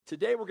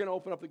Today we're going to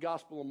open up the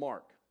Gospel of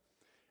Mark,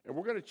 and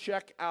we're going to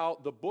check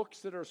out the books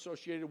that are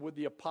associated with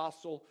the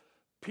Apostle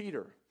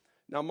Peter.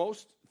 Now,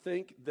 most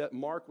think that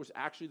Mark was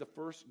actually the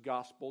first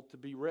gospel to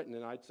be written,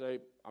 and I'd say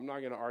I'm not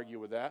going to argue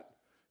with that.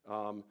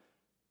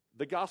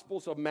 The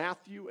Gospels of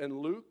Matthew and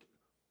Luke,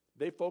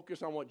 they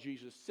focus on what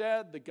Jesus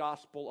said. The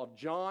Gospel of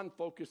John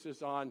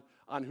focuses on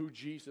who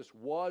Jesus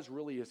was,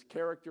 really his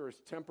character, his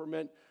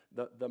temperament,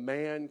 the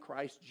man,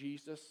 Christ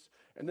Jesus.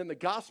 And then the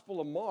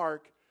Gospel of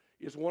Mark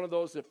is one of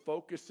those that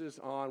focuses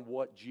on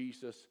what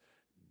Jesus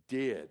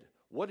did.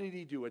 What did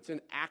he do? It's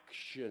an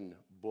action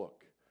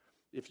book.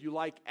 If you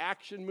like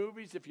action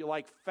movies, if you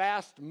like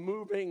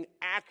fast-moving,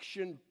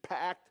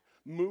 action-packed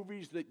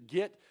movies that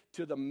get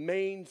to the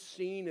main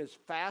scene as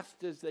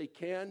fast as they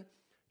can,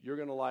 you're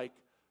going to like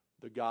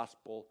the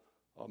Gospel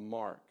of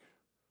Mark.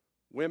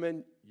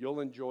 Women,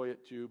 you'll enjoy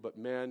it too, but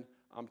men,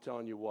 I'm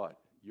telling you what,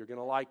 you're going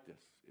to like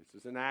this.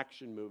 This is an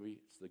action movie.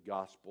 It's the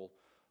Gospel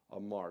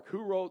of Mark.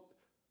 Who wrote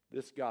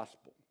this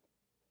gospel?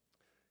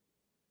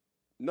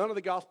 None of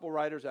the gospel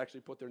writers actually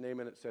put their name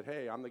in it and said,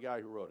 hey, I'm the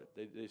guy who wrote it.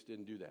 They just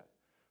didn't do that.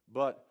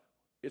 But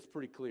it's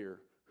pretty clear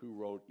who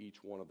wrote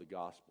each one of the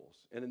Gospels.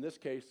 And in this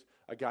case,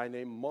 a guy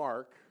named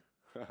Mark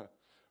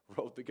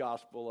wrote the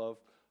Gospel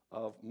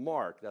of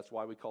Mark. That's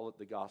why we call it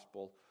the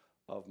Gospel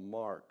of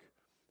Mark.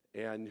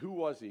 And who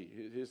was he?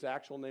 His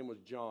actual name was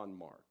John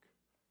Mark.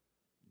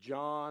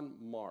 John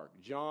Mark.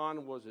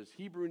 John was his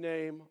Hebrew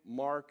name.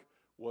 Mark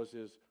was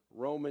his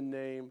Roman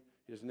name.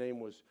 His name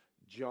was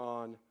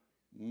John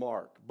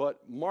Mark. But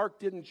Mark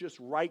didn't just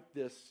write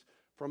this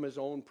from his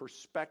own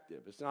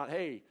perspective. It's not,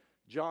 hey,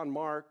 John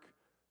Mark,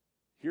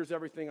 here's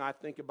everything I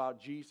think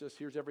about Jesus.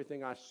 Here's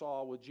everything I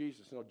saw with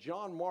Jesus. No,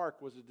 John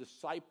Mark was a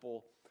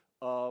disciple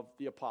of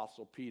the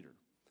Apostle Peter.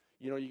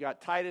 You know, you got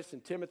Titus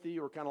and Timothy,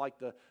 who are kind of like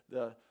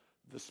the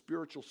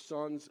spiritual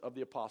sons of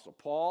the Apostle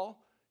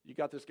Paul. You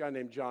got this guy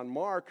named John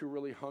Mark, who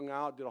really hung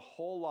out, did a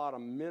whole lot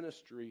of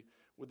ministry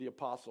with the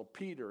Apostle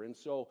Peter. And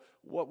so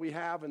what we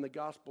have in the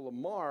Gospel of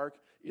Mark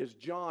is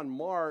John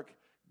Mark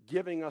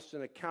giving us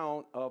an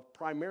account of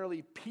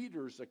primarily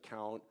Peter's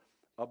account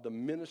of the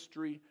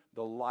ministry,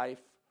 the life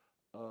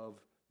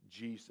of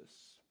Jesus.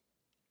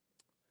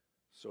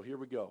 So here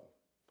we go.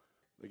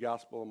 The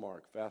Gospel of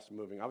Mark, fast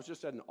moving. I was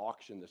just at an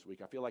auction this week.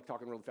 I feel like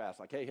talking really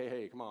fast. Like,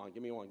 hey, come on,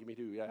 give me one, give me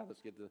two. Yeah,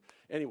 let's get to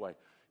Anyway,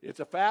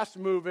 it's a fast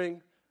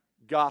moving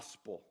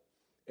gospel.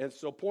 And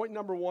so point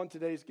number one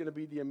today is going to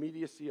be the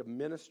immediacy of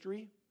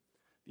ministry.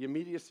 The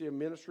immediacy of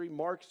ministry.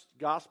 Mark's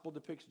gospel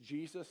depicts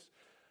Jesus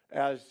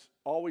as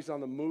always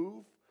on the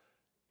move.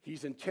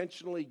 He's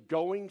intentionally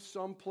going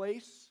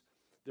someplace.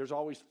 There's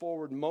always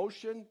forward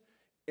motion.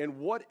 And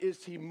what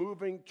is he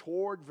moving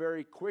toward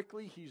very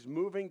quickly? He's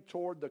moving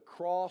toward the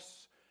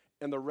cross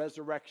and the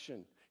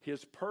resurrection.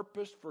 His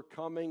purpose for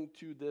coming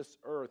to this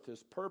earth.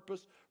 His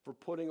purpose for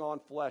putting on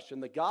flesh.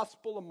 And the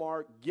Gospel of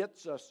Mark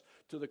gets us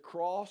to the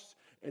cross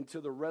and to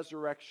the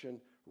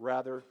resurrection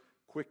rather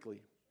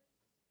quickly.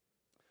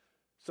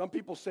 Some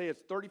people say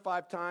it's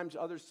 35 times.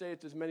 Others say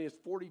it's as many as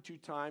 42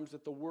 times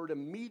that the word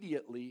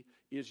immediately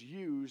is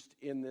used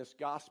in this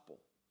gospel.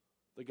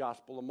 The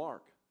Gospel of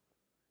Mark.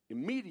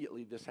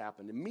 Immediately this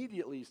happened.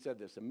 Immediately he said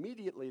this.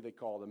 Immediately they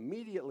called.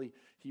 Immediately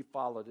he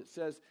followed. It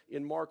says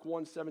in Mark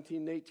 1, 17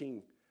 and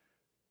 18,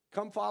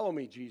 come follow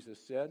me, Jesus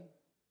said,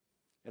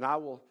 and I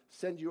will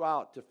send you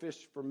out to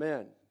fish for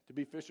men, to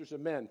be fishers of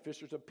men,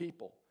 fishers of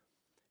people.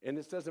 And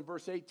it says in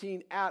verse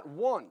 18, at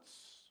once,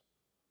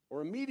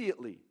 or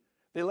immediately,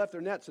 they left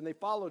their nets and they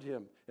followed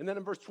him. And then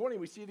in verse 20,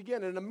 we see it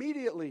again. And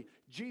immediately,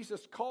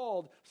 Jesus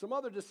called some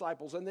other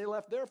disciples, and they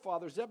left their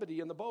father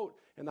Zebedee in the boat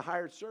and the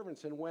hired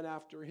servants and went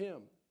after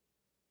him.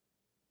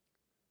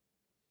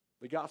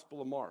 The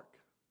Gospel of Mark,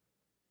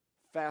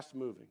 fast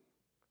moving.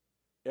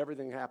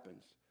 Everything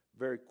happens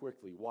very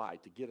quickly. Why?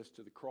 To get us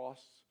to the cross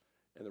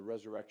and the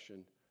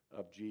resurrection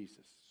of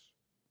Jesus.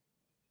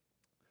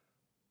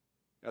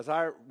 As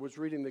I was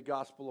reading the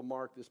Gospel of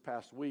Mark this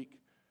past week,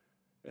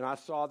 and I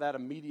saw that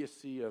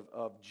immediacy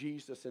of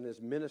Jesus and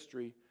his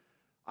ministry,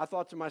 I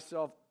thought to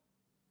myself,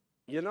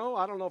 I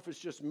don't know if it's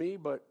just me,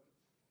 but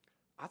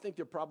I think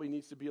there probably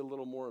needs to be a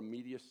little more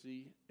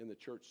immediacy in the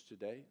church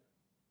today.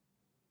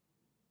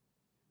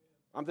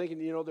 I'm thinking,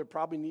 there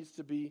probably needs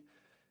to be,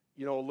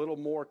 a little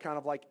more kind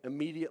of like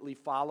immediately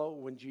follow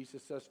when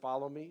Jesus says,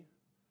 follow me.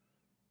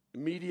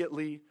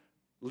 Immediately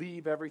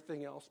leave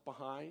everything else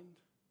behind.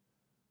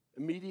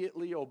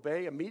 Immediately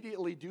obey.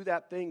 Immediately do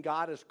that thing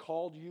God has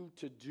called you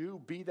to do.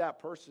 Be that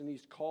person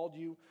he's called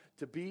you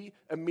to be.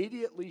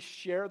 Immediately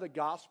share the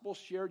gospel.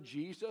 Share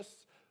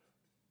Jesus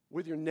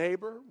with your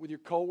neighbor, with your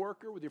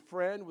coworker, with your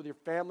friend, with your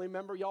family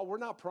member. Y'all, we're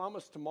not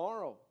promised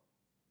tomorrow.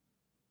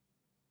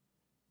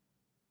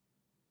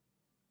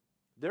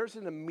 There's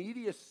an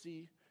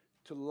immediacy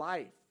to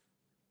life.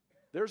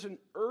 There's an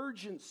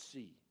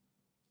urgency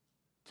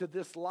to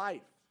this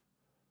life.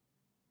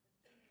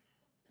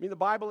 I mean, the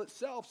Bible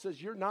itself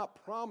says you're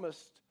not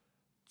promised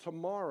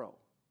tomorrow.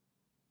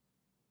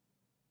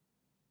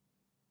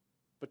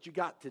 But you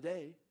got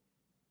today.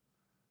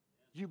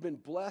 You've been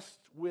blessed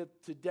with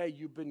today.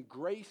 You've been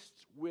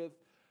graced with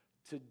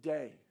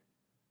today.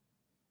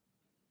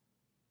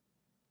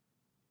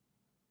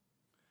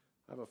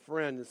 I have a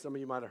friend, and some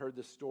of you might have heard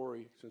this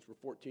story since we're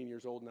 14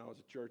 years old now as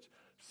a church.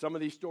 Some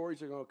of these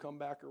stories are going to come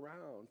back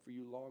around for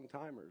you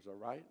long-timers, all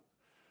right?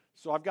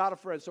 So I've got a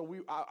friend. So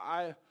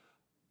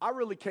I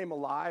really came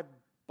alive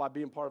by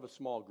being part of a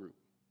small group.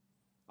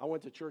 I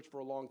went to church for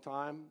a long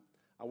time.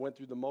 I went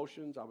through the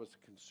motions. I was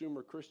a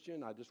consumer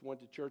Christian. I just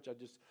went to church.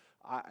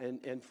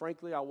 And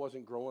frankly, I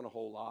wasn't growing a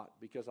whole lot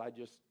because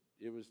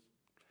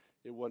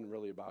it wasn't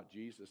really about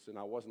Jesus, and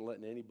I wasn't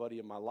letting anybody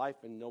in my life,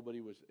 and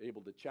nobody was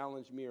able to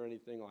challenge me or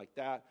anything like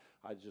that.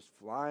 I was just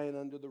flying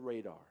under the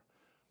radar.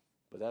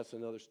 But that's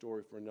another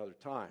story for another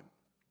time.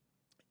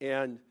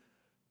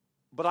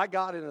 But I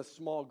got in a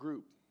small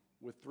group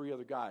with 3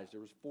 other guys.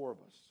 There was 4 of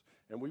us,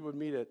 and we would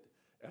meet at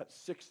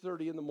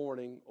 6:30 in the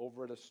morning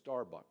over at a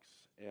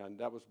Starbucks, and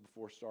that was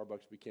before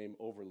Starbucks became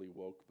overly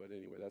woke. But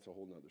anyway, that's a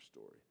whole nother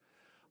story.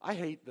 I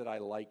hate that I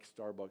like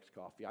Starbucks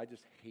coffee. I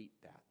just hate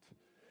that.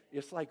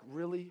 It's like,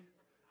 really?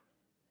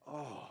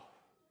 Oh.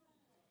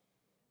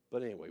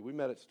 But anyway, we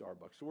met at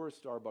Starbucks. So we're at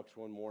Starbucks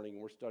one morning,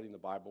 and we're studying the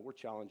Bible. We're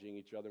challenging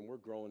each other, and we're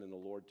growing in the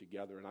Lord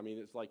together. And I mean,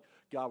 it's like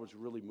God was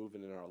really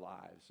moving in our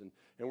lives. And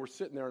we're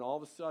sitting there, and all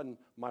of a sudden,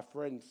 my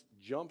friend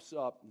jumps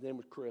up. His name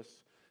was Chris.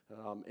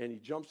 And he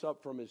jumps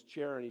up from his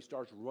chair, and he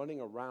starts running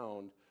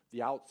around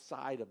the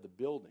outside of the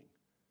building.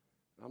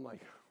 And I'm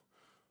like,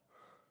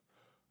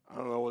 I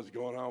don't know what's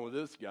going on with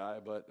this guy,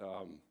 but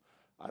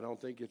I don't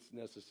think it's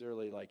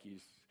necessarily like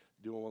he's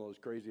doing one of those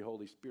crazy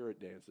Holy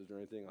Spirit dances or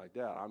anything like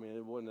that. I mean,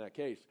 it wasn't that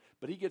case.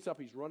 But he gets up,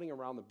 he's running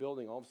around the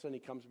building. All of a sudden, he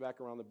comes back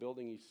around the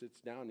building, he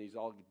sits down, and he's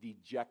all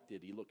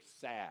dejected. He looks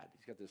sad.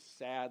 He's got this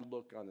sad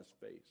look on his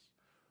face.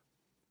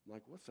 I'm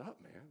like, what's up,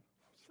 man?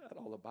 What's that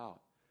all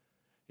about?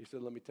 He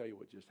said, let me tell you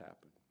what just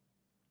happened.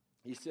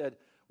 He said,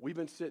 we've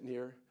been sitting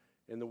here,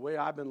 and the way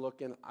I've been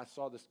looking, I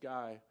saw this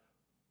guy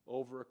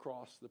over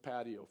across the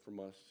patio from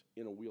us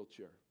in a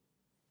wheelchair.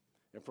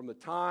 And from the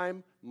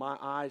time my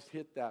eyes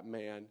hit that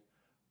man,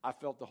 I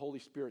felt the Holy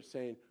Spirit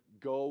saying,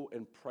 go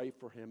and pray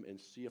for him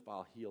and see if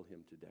I'll heal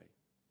him today.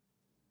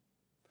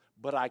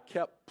 But I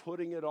kept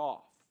putting it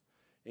off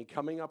and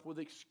coming up with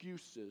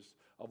excuses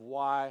of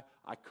why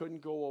I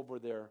couldn't go over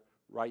there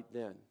right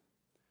then.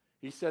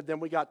 He said,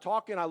 then we got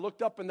talking, I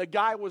looked up, and the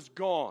guy was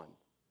gone.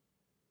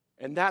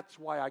 And that's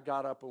why I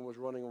got up and was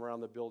running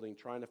around the building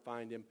trying to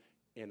find him,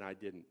 and I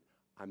didn't.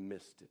 I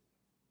missed it.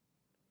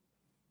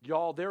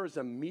 Y'all, there is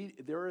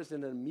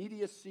an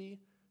immediacy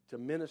to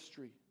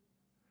ministry.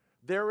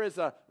 There is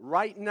a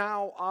right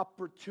now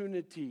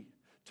opportunity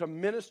to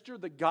minister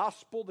the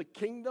gospel, the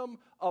kingdom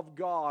of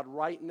God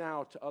right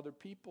now to other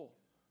people.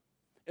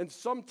 And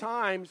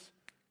sometimes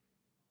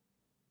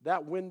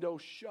that window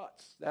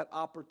shuts. That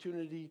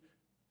opportunity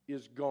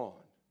is gone.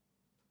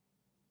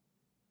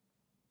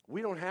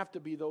 We don't have to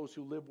be those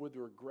who live with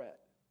regret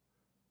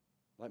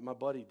like my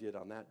buddy did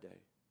on that day.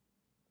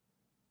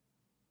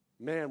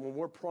 Man, when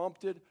we're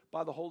prompted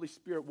by the Holy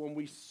Spirit, when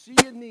we see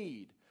a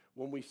need,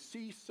 when we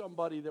see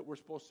somebody that we're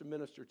supposed to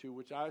minister to,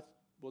 which I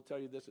will tell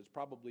you this, it's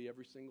probably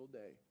every single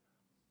day,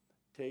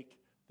 take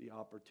the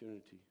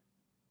opportunity.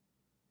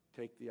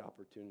 Take the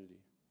opportunity.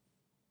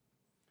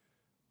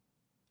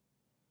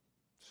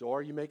 So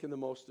are you making the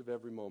most of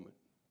every moment?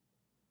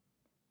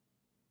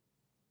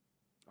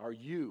 Are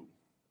you,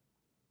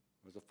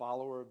 as a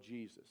follower of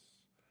Jesus,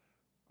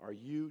 are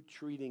you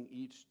treating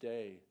each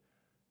day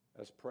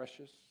as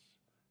precious,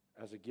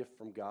 as a gift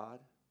from God?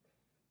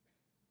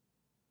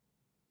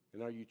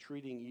 And are you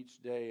treating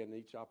each day and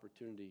each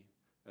opportunity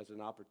as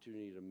an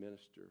opportunity to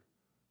minister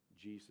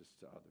Jesus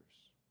to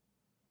others?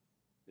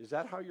 Is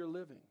that how you're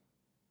living?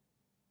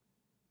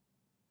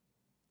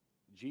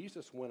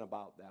 Jesus went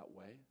about that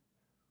way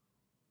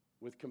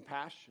with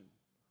compassion,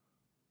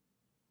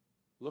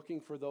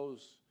 looking for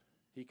those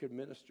he could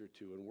minister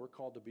to. And we're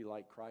called to be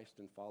like Christ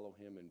and follow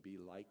him and be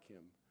like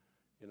him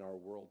in our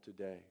world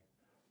today.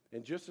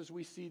 And just as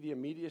we see the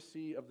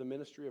immediacy of the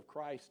ministry of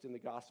Christ in the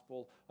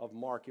Gospel of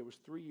Mark, it was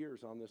 3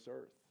 years on this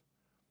earth.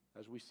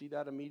 As we see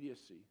that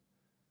immediacy,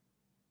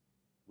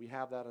 we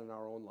have that in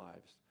our own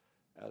lives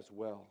as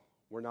well.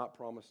 We're not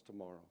promised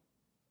tomorrow.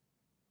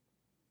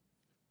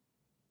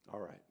 All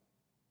right.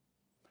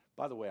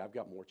 By the way, I've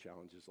got more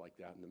challenges like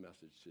that in the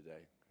message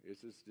today.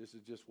 This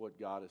is just what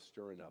God is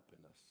stirring up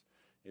in us.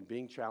 And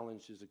being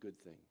challenged is a good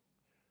thing.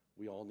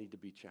 We all need to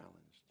be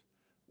challenged.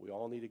 We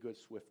all need a good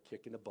swift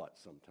kick in the butt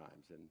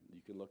sometimes. And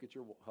you can look at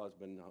your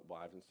husband,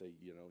 wives, and say,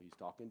 you know, he's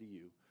talking to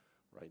you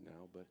right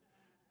now. But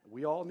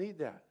we all need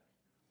that.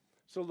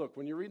 So look,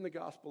 when you're reading the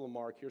Gospel of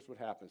Mark, here's what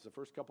happens. The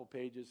first couple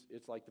pages,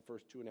 it's like the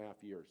first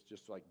 2.5 years.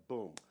 Just like,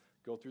 boom.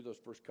 Go through those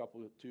first couple,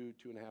 2.5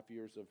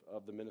 years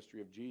of the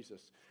ministry of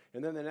Jesus.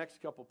 And then the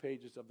next couple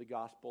pages of the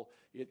gospel,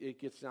 it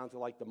gets down to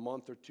like the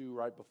month or two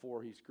right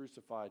before he's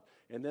crucified.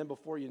 And then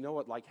before you know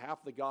it, like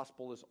half the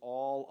gospel is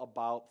all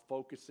about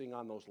focusing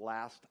on those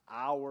last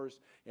hours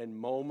and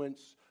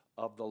moments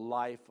of the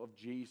life of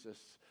Jesus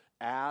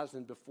as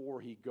and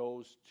before he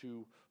goes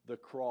to the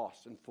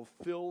cross and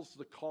fulfills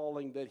the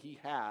calling that he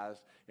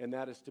has, and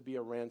that is to be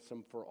a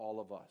ransom for all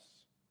of us.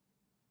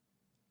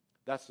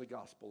 That's the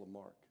Gospel of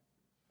Mark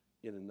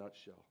in a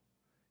nutshell.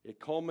 It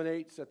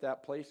culminates at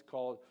that place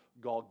called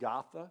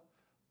Golgotha.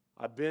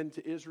 I've been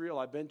to Israel.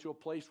 I've been to a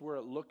place where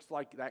it looks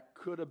like that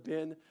could have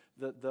been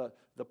the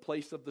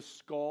place of the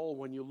skull.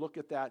 When you look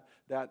at that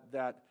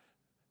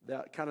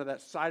kind of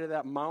that side of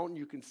that mountain,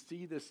 you can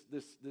see this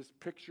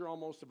picture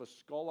almost of a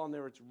skull on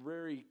there.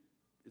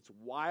 It's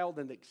wild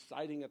and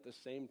exciting at the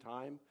same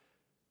time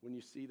when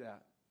you see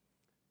that.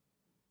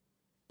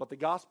 But the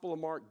Gospel of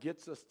Mark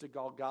gets us to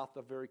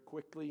Golgotha very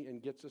quickly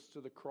and gets us to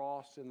the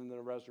cross and then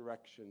the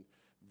resurrection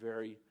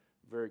very,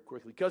 very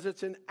quickly. Because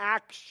it's an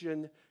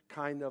action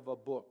kind of a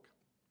book.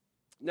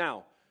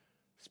 Now,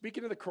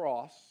 speaking of the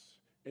cross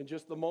and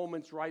just the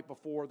moments right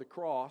before the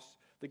cross,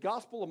 the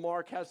Gospel of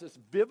Mark has this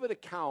vivid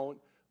account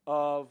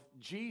of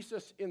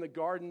Jesus in the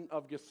Garden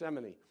of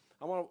Gethsemane.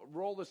 I want to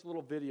roll this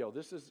little video.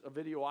 This is a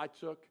video I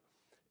took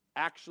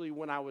actually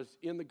when I was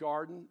in the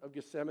Garden of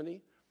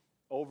Gethsemane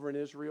over in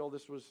Israel.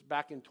 This was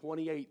back in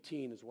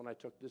 2018 is when I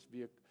took this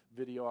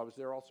video. I was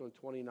there also in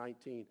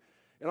 2019.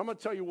 And I'm going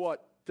to tell you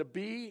what, to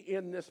be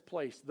in this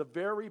place, the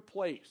very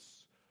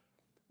place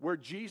where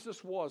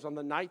Jesus was on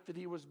the night that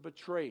he was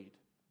betrayed,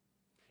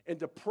 and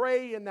to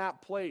pray in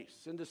that place,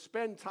 and to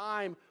spend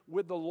time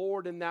with the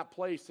Lord in that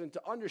place, and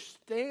to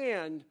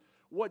understand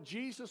what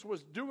Jesus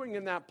was doing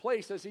in that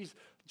place as he's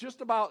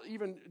just about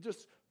even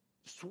just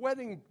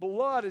sweating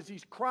blood as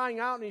he's crying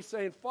out and he's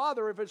saying,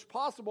 Father, if it's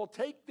possible,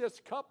 take this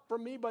cup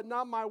from me, but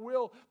not my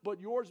will, but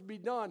yours be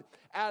done.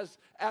 As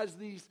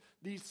these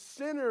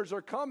sinners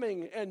are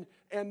coming and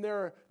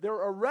they're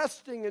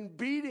arresting and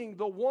beating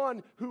the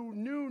one who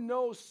knew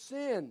no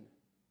sin.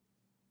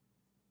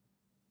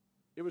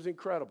 It was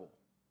incredible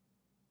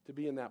to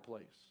be in that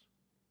place.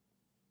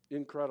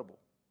 Incredible.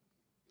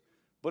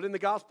 But in the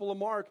Gospel of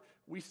Mark,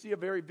 we see a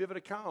very vivid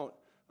account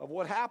of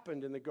what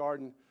happened in the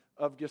Garden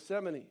of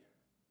Gethsemane.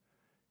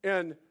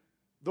 And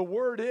the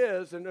word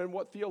is, and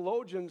what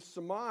theologians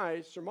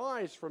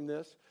surmise from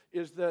this,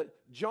 is that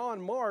John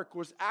Mark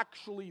was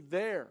actually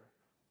there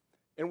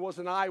and was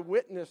an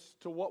eyewitness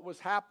to what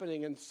was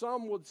happening. And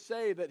some would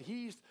say that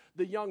he's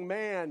the young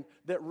man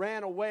that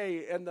ran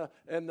away and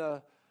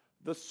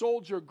the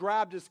soldier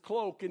grabbed his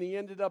cloak and he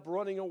ended up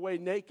running away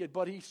naked.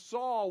 But he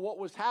saw what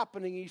was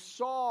happening. He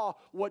saw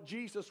what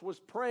Jesus was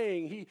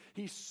praying.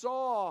 He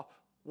saw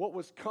what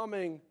was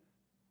coming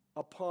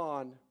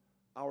upon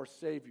our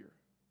Savior.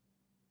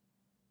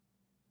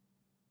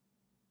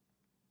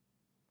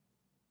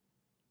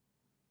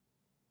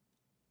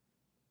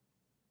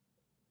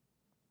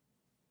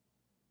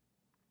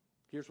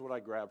 Here's what I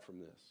grabbed from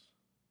this.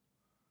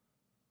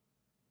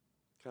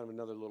 Kind of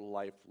another little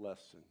life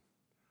lesson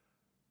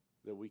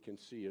that we can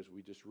see as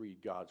we just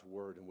read God's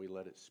word and we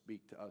let it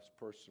speak to us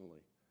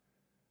personally.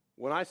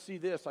 When I see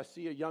this, I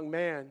see a young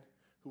man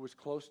who was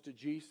close to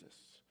Jesus.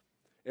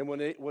 And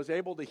when he was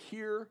able to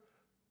hear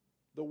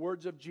the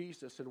words of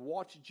Jesus and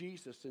watch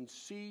Jesus and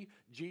see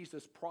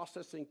Jesus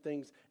processing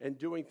things and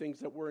doing things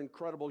that were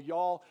incredible.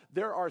 Y'all,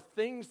 there are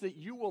things that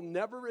you will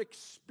never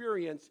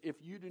experience if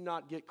you do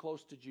not get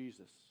close to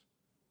Jesus.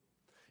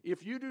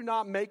 If you do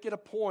not make it a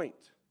point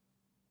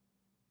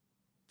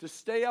to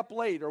stay up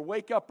late or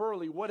wake up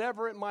early,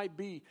 whatever it might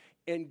be,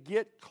 and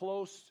get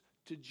close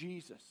to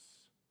Jesus,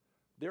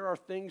 there are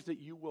things that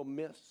you will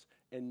miss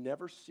and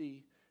never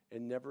see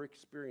and never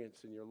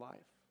experience in your life.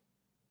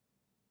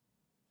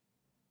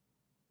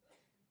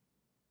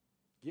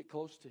 Get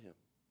close to him.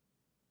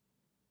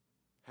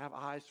 Have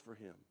eyes for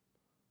him.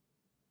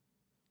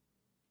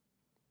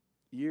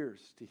 Ears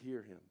to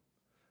hear him.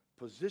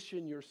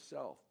 Position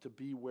yourself to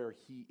be where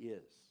he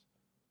is.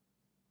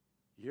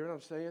 You hear what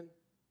I'm saying?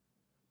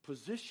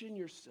 Position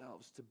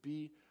yourselves to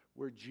be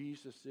where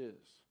Jesus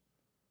is.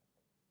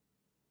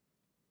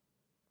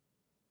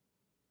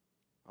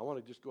 I want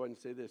to just go ahead and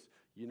say this.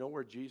 You know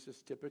where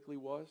Jesus typically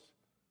was?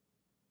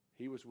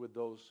 He was with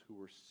those who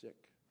were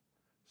sick,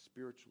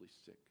 spiritually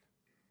sick,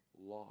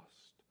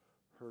 lost,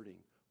 hurting,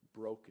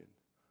 broken,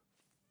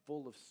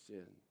 full of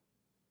sin.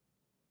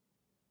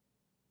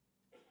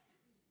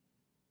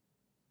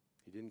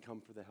 He didn't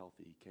come for the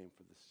healthy, he came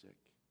for the sick.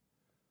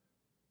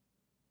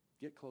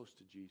 Get close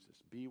to Jesus.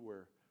 Be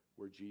where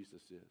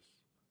Jesus is.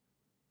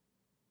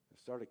 And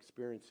start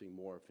experiencing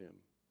more of him.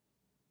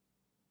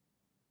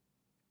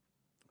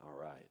 All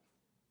right.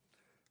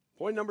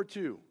 Point number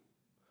 2.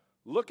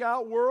 Look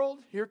out, world.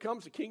 Here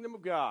comes the kingdom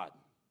of God.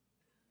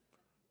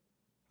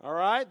 All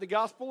right. The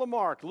Gospel of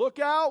Mark. Look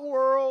out,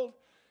 world.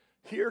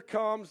 Here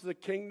comes the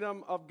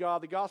kingdom of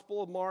God. The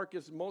Gospel of Mark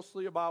is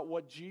mostly about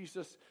what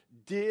Jesus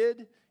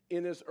did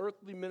in his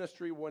earthly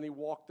ministry when he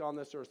walked on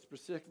this earth,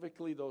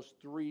 specifically those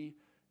 3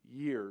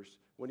 years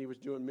when he was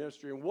doing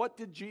ministry. And what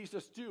did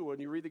Jesus do? When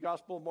you read the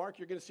Gospel of Mark,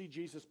 you're going to see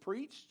Jesus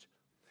preached.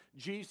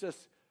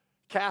 Jesus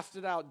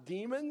casted out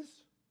demons.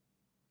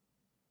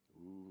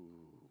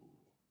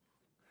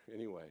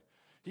 Anyway,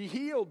 he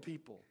healed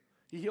people.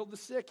 He healed the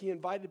sick. He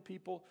invited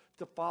people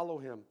to follow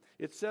him.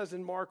 It says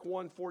in Mark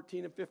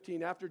 1:14 and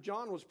 15, after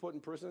John was put in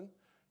prison,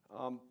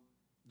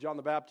 John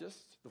the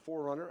Baptist, the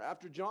forerunner.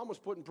 After John was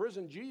put in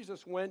prison,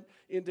 Jesus went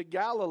into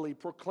Galilee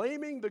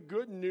proclaiming the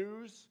good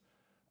news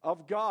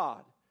of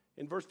God.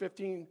 In verse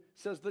 15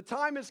 says, "The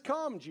time has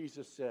come,"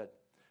 Jesus said.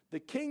 "The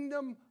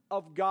kingdom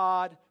of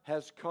God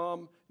has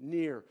come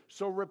near.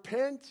 So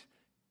repent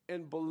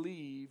and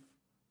believe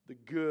the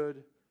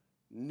good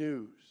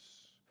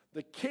news."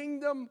 The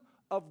kingdom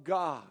of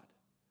God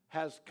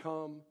has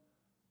come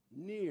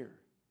near.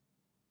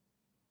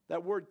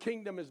 That word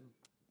kingdom is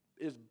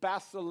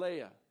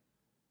basileia.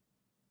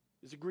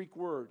 It's a Greek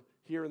word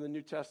here in the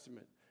New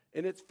Testament.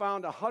 And it's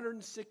found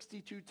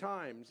 162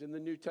 times in the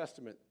New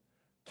Testament.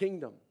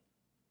 Kingdom.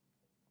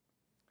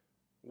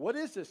 What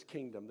is this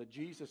kingdom that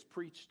Jesus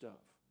preached of?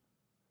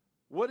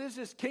 What is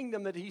this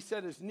kingdom that he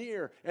said is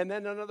near? And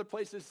then another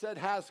place it said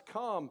has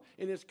come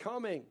and is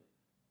coming.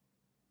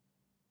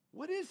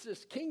 What is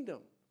this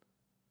kingdom?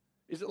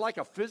 Is it like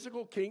a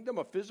physical kingdom,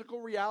 a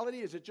physical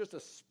reality? Is it just a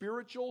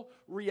spiritual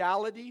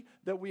reality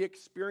that we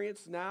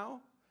experience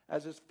now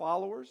as his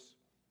followers?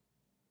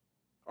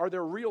 Are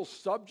there real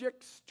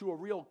subjects to a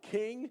real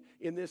king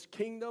in this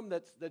kingdom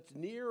that's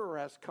near or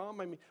has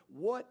come? I mean,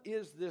 what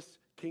is this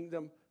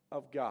kingdom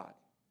of God?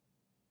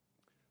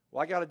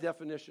 Well, I got a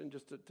definition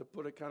just to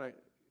put it kind of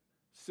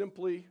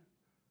simply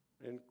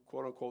and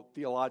quote-unquote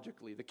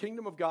theologically. The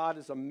kingdom of God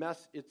is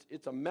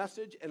it's a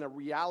message and a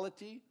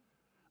reality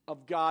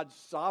of God's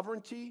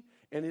sovereignty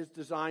and his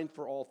design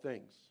for all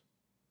things.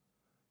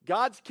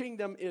 God's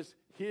kingdom is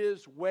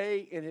his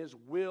way and his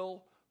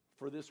will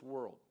for this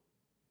world.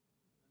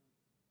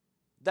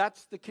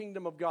 That's the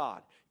kingdom of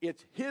God.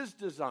 It's his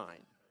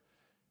design.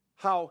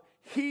 How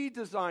he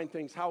designed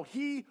things, how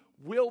he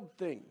willed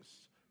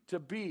things to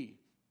be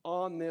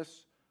on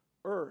this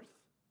earth.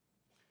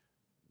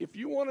 If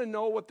you want to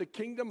know what the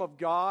kingdom of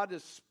God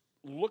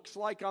looks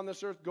like on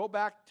this earth, go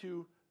back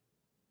to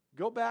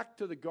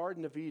the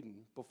Garden of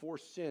Eden before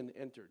sin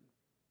entered,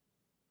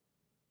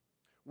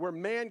 where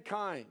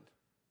mankind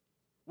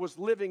was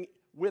living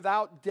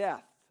without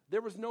death.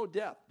 There was no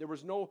death. There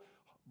was no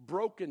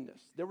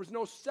brokenness. There was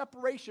no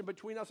separation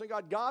between us and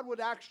God. God would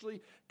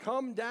actually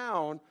come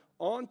down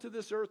onto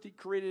this earth he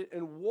created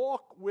and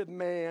walk with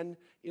man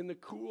in the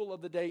cool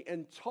of the day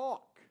and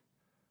talk.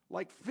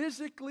 Like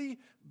physically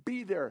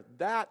be there.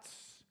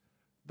 That's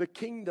the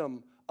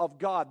kingdom of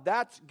God.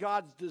 That's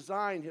God's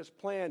design, his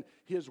plan,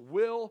 his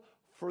will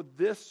for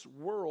this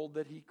world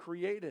that he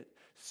created.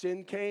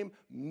 Sin came,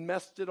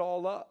 messed it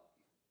all up.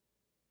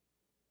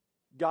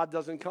 God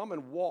doesn't come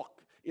and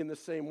walk in the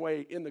same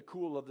way in the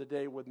cool of the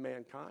day with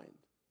mankind.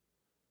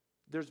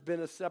 There's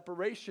been a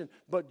separation.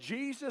 But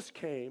Jesus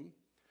came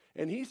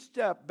and he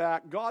stepped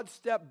back. God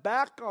stepped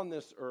back on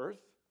this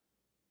earth,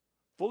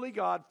 fully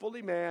God,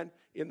 fully man,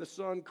 in the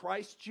Son,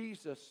 Christ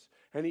Jesus.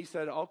 And he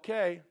said,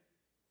 okay,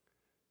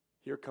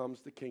 here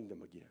comes the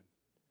kingdom again.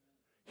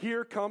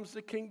 Here comes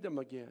the kingdom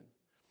again.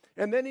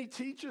 And then he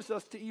teaches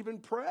us to even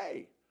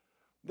pray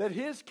that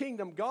his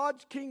kingdom,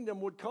 God's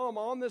kingdom, would come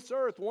on this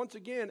earth once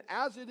again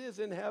as it is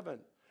in heaven.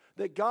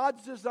 That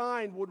God's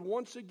design would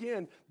once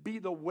again be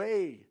the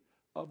way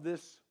of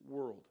this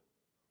world.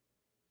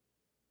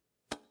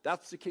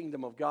 That's the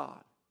kingdom of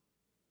God.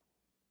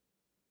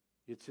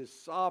 It's his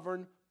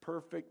sovereign,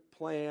 perfect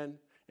plan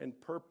and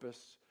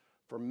purpose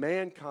for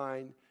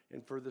mankind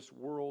and for this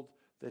world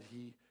that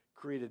he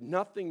created.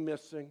 Nothing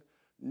missing,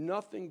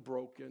 nothing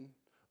broken,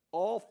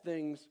 all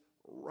things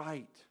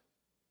right.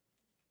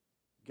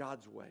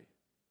 God's way.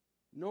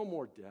 No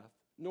more death,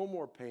 no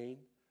more pain,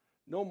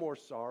 no more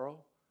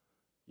sorrow.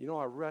 You know,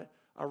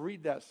 I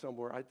read that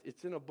somewhere.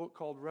 It's in a book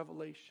called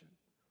Revelation,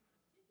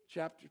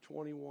 chapter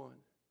 21.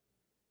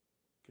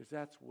 Because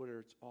that's where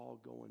it's all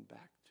going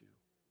back to.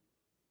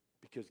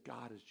 Because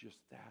God is just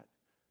that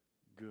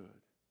good.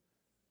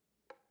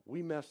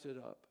 We mess it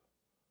up,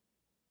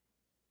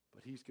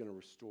 but he's going to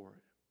restore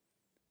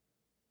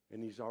it.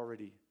 And he's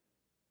already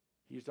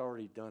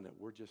done it.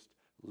 We're just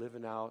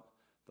living out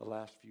the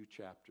last few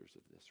chapters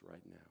of this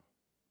right now.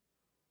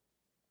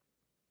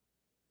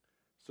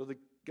 So the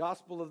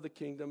gospel of the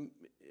kingdom,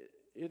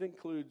 it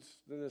includes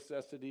the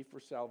necessity for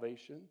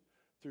salvation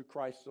through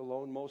Christ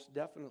alone, most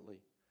definitely.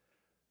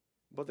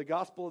 But the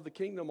gospel of the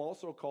kingdom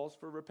also calls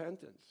for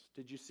repentance.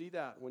 Did you see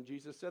that when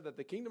Jesus said that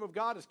the kingdom of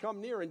God has come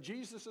near? And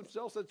Jesus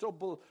himself said,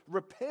 so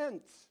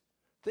repent.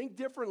 Think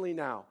differently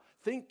now.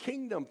 Think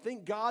kingdom.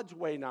 Think God's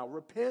way now.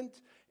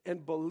 Repent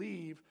and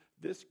believe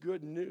this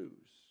good news.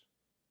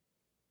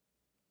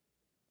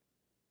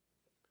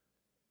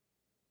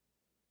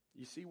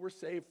 You see, we're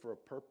saved for a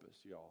purpose,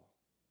 y'all.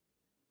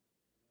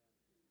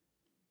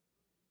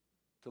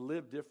 To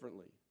live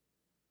differently.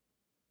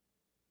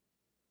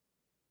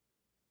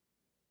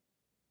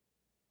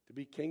 To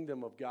be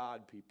kingdom of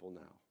God people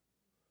now.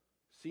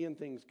 Seeing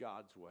things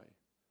God's way.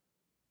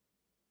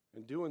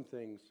 And doing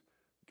things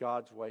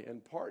God's way.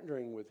 And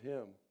partnering with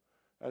him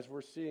as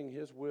we're seeing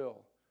his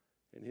will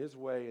and his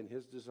way and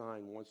his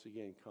design once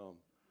again come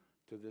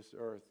to this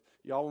earth.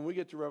 Y'all, when we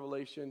get to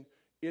Revelation,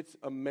 it's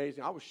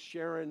amazing. I was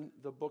sharing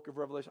the book of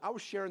Revelation. I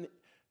was sharing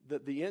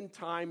the end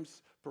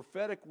times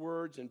prophetic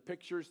words and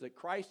pictures that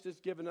Christ has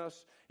given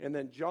us, and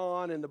then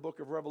John in the book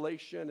of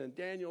Revelation, and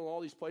Daniel, and all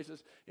these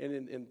places,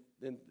 and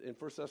in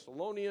 1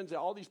 Thessalonians,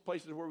 all these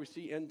places where we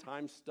see end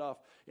time stuff,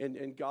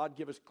 and God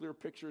give us clear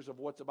pictures of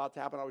what's about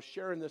to happen. I was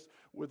sharing this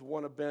with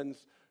one of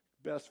Ben's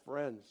best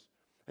friends,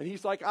 and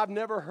he's like, I've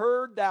never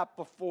heard that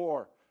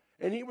before.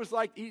 And he was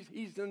like,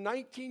 he's a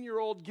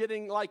 19-year-old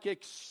getting like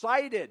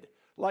excited,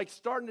 like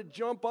starting to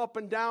jump up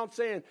and down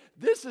saying,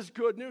 this is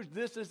good news,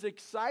 this is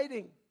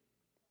exciting.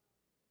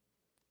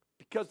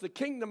 Because the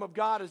kingdom of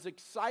God is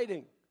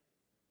exciting.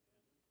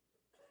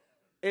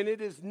 And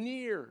it is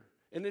near,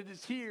 and it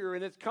is here,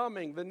 and it's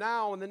coming. The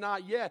now and the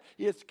not yet.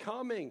 It's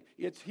coming,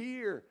 it's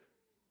here.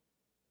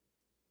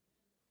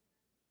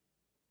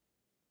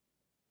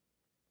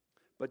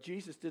 But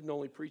Jesus didn't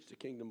only preach the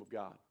kingdom of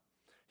God.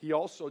 He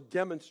also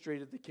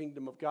demonstrated the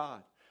kingdom of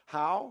God.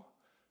 How?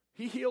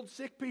 He healed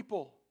sick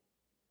people.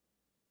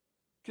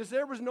 Because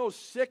there was no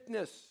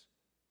sickness.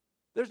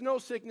 There's no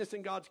sickness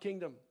in God's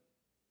kingdom.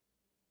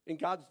 In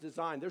God's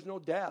design. There's no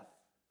death.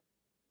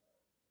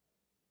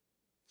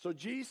 So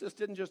Jesus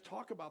didn't just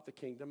talk about the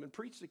kingdom and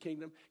preach the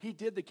kingdom. He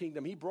did the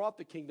kingdom. He brought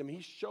the kingdom.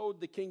 He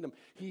showed the kingdom.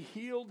 He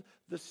healed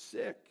the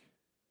sick.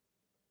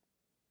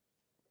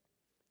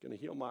 Going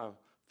to heal my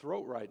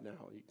throat right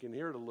now. You can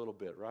hear it a little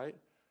bit, right?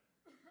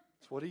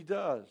 That's what he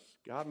does.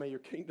 God, may your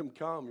kingdom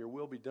come. Your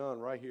will be done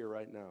right here,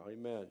 right now.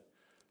 Amen.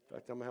 In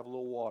fact, I'm going to have a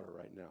little water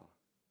right now.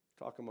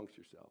 Talk amongst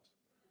yourselves.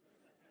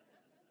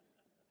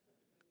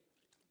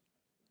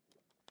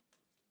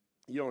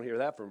 You don't hear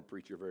that from a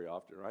preacher very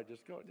often, right?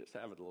 Just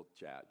have a little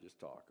chat, just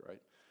talk,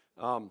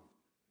 right?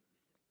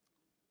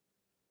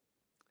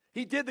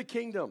 He did the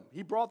kingdom.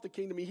 He brought the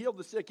kingdom. He healed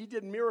the sick. He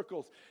did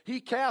miracles. He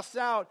cast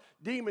out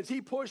demons.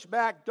 He pushed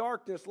back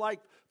darkness like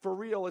for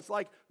real. It's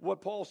like what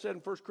Paul said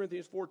in 1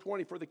 Corinthians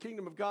 4:20, for the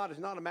kingdom of God is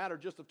not a matter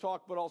just of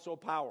talk, but also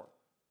of power.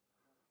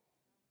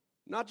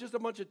 Not just a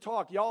bunch of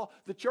talk. Y'all,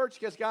 the church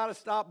has got to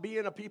stop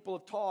being a people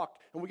of talk,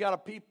 and we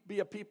got to be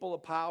a people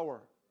of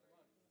power.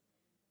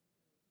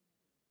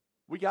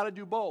 We got to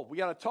do both. We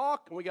got to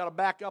talk, and we got to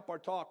back up our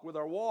talk with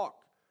our walk.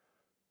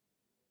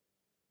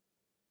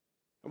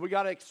 And we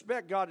got to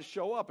expect God to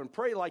show up and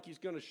pray like he's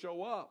going to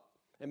show up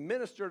and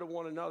minister to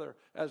one another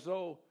as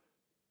though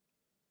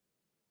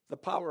the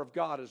power of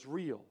God is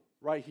real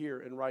right here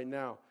and right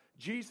now.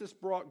 Jesus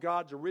brought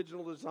God's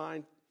original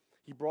design.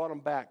 He brought him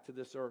back to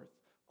this earth,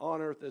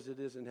 on earth as it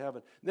is in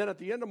heaven. And then at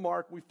the end of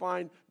Mark, we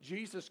find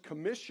Jesus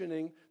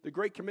commissioning, the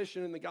Great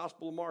Commission in the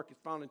Gospel of Mark is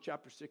found in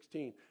chapter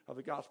 16 of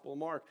the Gospel of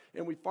Mark.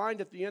 And we find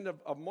at the end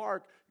of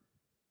Mark,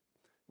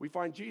 we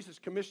find Jesus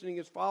commissioning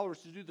his followers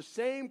to do the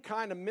same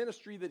kind of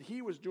ministry that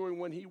he was doing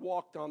when he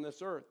walked on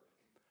this earth.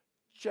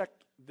 Check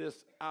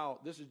this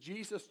out. This is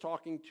Jesus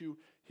talking to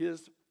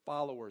his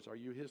followers. Are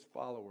you his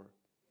follower?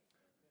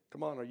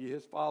 Come on, are you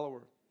his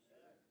follower?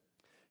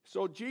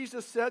 So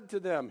Jesus said to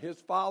them,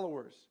 his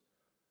followers,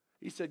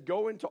 he said,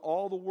 go into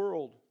all the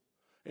world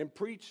and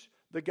preach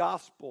the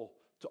gospel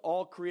to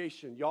all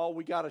creation. Y'all,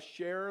 we got to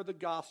share the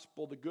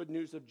gospel, the good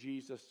news of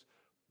Jesus,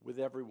 with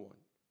everyone.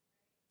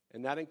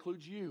 And that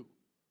includes you.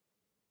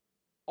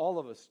 All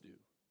of us do.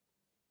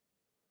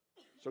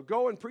 So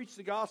go and preach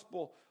the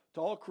gospel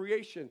to all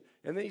creation.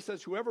 And then he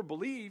says, whoever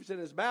believes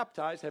and is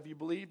baptized, have you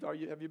believed?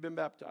 Have you been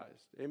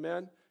baptized?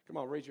 Amen? Come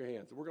on, raise your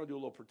hands. We're going to do a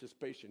little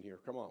participation here.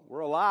 Come on.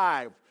 We're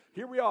alive.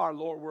 Here we are,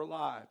 Lord, we're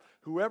alive.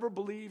 Whoever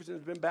believes and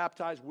has been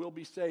baptized will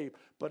be saved,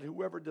 but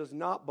whoever does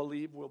not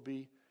believe will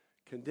be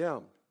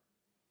condemned.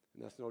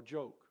 And that's no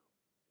joke.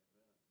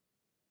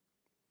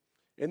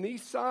 And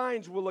these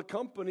signs will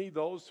accompany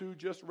those who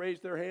just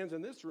raised their hands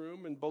in this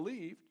room and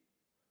believed.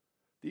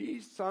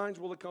 These signs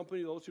will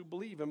accompany those who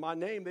believe. In my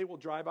name, they will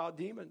drive out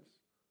demons.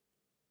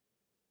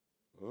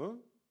 Huh?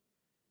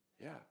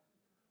 Yeah.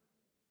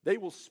 They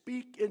will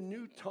speak in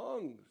new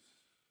tongues.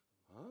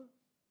 Huh?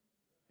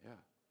 Yeah.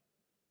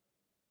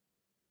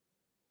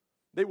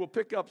 They will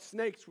pick up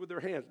snakes with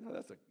their hands. Now,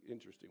 that's an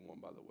interesting one,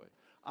 by the way.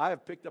 I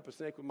have picked up a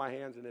snake with my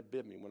hands, and it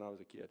bit me when I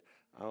was a kid.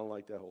 I don't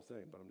like that whole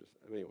thing, but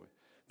anyway.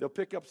 They'll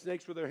pick up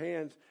snakes with their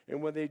hands,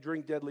 and when they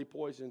drink deadly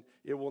poison,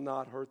 it will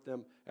not hurt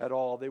them at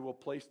all. They will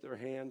place their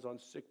hands on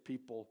sick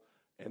people,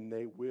 and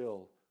they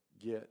will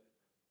get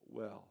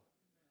well.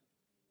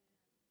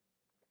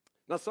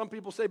 Now, some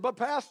people say, but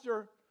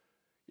Pastor,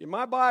 in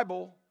my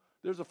Bible,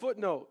 there's a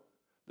footnote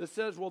that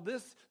says, well,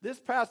 this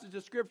passage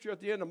of Scripture at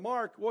the end of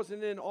Mark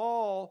wasn't in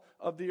all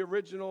of the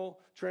original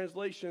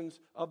translations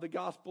of the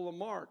Gospel of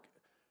Mark.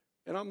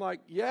 And I'm like,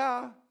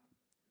 yeah,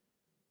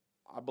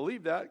 I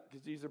believe that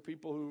because these are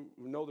people who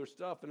know their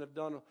stuff and have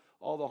done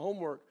all the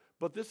homework.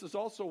 But this is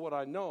also what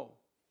I know,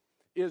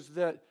 is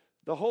that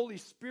the Holy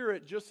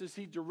Spirit, just as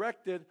he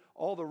directed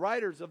all the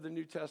writers of the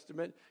New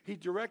Testament, he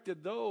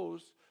directed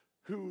those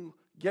who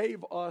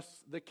gave us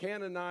the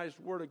canonized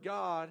Word of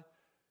God,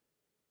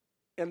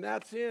 and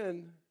that's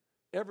in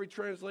every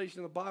translation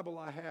of the Bible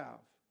I have.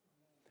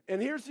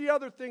 And here's the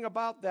other thing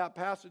about that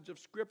passage of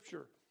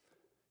Scripture,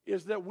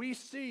 is that we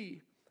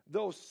see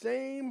those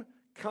same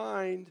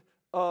kind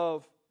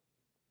of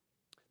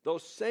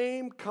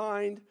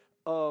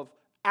of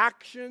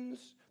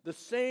actions, the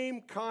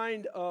same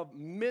kind of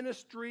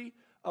ministry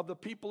of the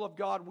people of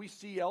God we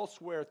see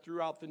elsewhere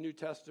throughout the New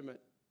Testament.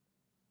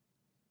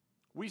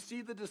 We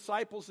see the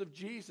disciples of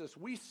Jesus.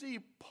 We see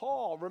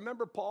Paul.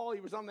 Remember Paul?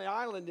 He was on the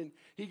island and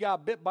he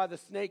got bit by the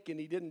snake and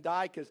he didn't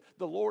die because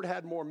the Lord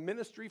had more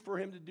ministry for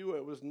him to do.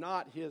 It was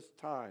not his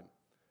time.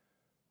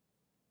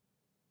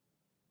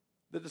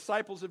 The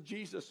disciples of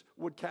Jesus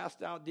would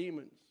cast out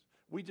demons.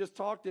 We just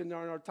talked in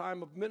our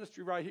time of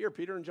ministry right here.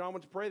 Peter and John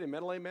went to pray. They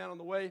met a lame man on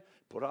the way,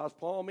 put out his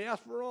palm. He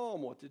asked for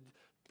alms. What did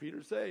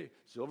Peter say?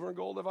 Silver and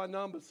gold have I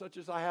none, but such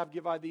as I have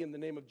give I thee. In the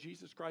name of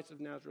Jesus Christ of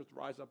Nazareth,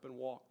 rise up and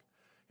walk.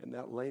 And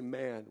that lame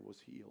man was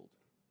healed.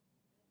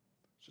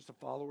 It's just a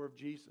follower of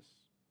Jesus.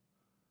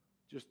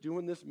 Just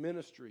doing this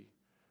ministry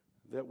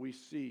that we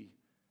see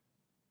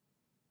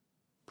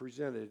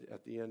presented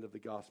at the end of the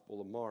Gospel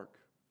of Mark.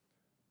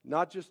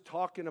 Not just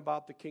talking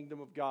about the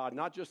kingdom of God,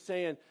 not just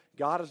saying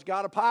God has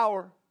got a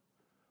power,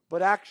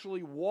 but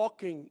actually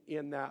walking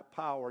in that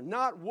power.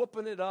 Not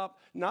whooping it up,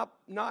 not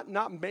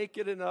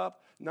making it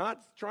up,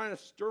 not trying to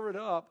stir it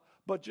up,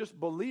 but just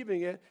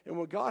believing it. And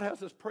when God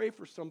has us pray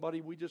for somebody,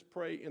 we just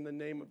pray in the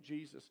name of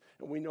Jesus.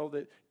 And we know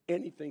that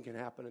anything can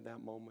happen in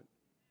that moment.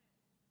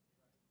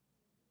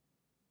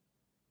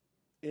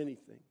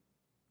 Anything.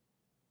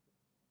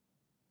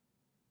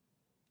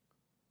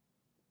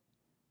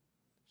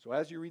 So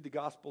as you read the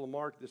Gospel of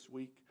Mark this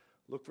week,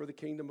 look for the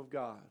kingdom of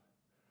God.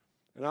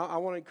 And I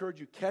want to encourage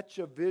you, catch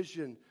a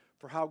vision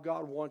for how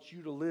God wants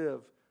you to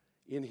live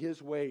in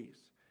His ways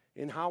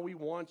and how He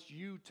wants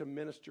you to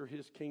minister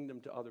His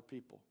kingdom to other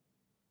people.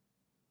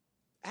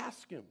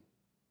 Ask Him,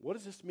 what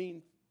does this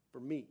mean for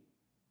me,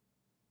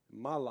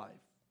 in my life?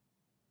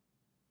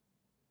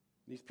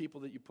 These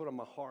people that you put on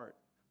my heart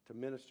to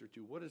minister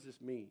to, what does this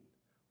mean?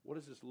 What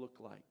does this look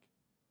like?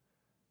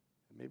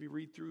 And maybe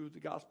read through the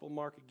Gospel of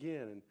Mark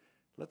again and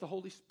let the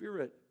Holy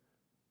Spirit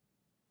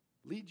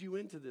lead you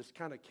into this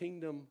kind of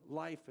kingdom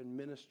life and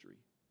ministry.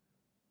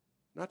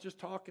 Not just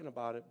talking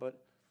about it, but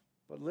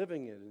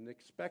living it and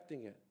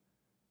expecting it.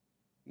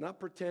 Not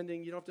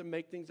pretending. You don't have to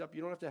make things up.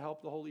 You don't have to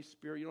help the Holy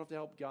Spirit. You don't have to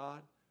help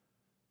God.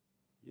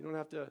 You don't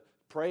have to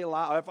pray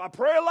loud. If I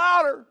pray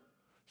louder,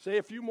 say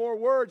a few more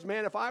words,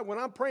 man. When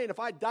I'm praying, if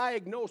I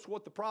diagnose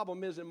what the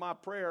problem is in my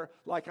prayer,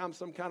 like I'm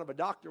some kind of a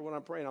doctor when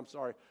I'm praying, I'm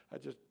sorry.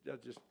 That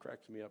just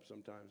cracks me up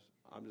sometimes.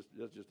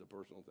 That's just a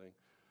personal thing.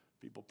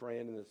 People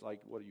praying and it's like,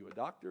 what are you, a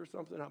doctor or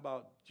something? How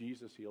about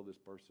Jesus heal this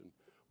person?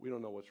 We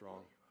don't know what's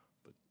wrong,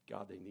 but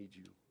God, they need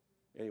you.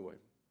 Anyway,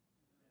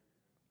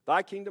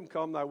 thy kingdom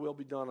come, thy will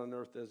be done on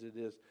earth as it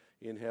is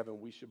in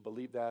heaven. We should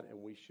believe that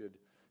and we should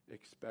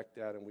expect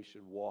that and we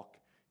should walk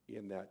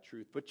in that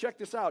truth. But check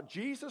this out.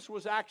 Jesus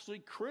was actually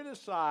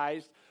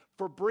criticized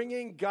for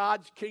bringing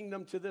God's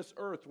kingdom to this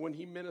earth when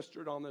he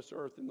ministered on this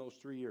earth in those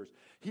 3 years.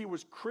 He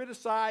was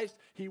criticized,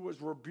 he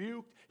was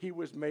rebuked, he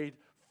was made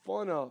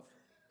fun of.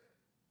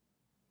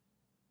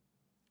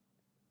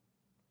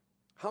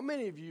 How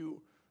many of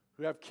you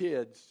who have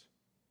kids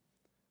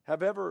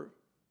have ever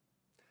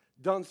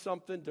done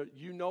something that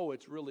you know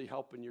it's really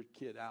helping your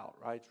kid out,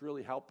 right? It's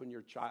really helping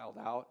your child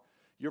out.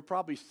 You're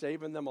probably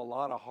saving them a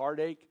lot of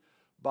heartache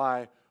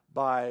by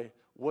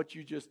what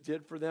you just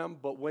did for them,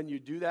 but when you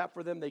do that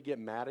for them, they get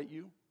mad at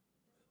you.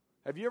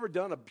 Have you ever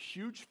done a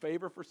huge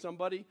favor for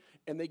somebody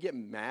and they get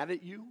mad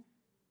at you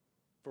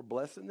for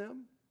blessing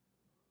them?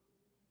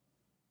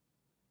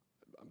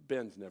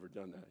 Ben's never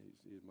done that.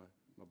 He's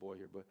my boy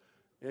here, but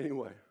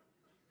anyway.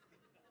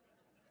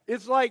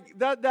 It's like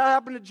that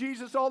happened to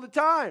Jesus all the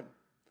time.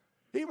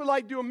 He would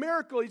like do a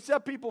miracle. He'd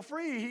set people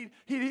free.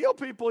 He'd heal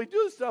people. He'd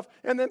do stuff,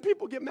 and then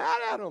people get mad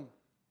at him.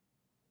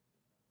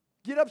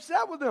 Get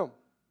upset with him.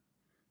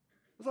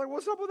 It's like,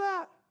 what's up with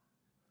that?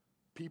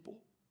 People.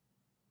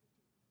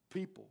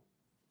 In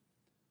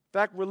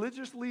fact,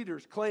 religious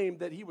leaders claimed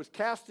that he was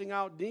casting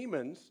out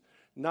demons,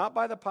 not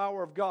by the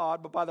power of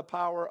God, but by the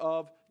power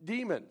of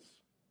demons.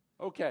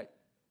 Okay.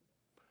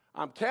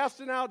 I'm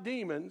casting out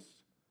demons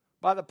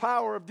by the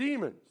power of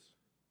demons.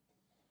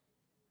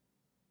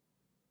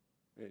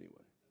 Anyway.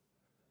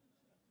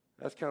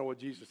 That's kind of what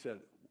Jesus said.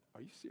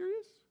 Are you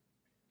serious?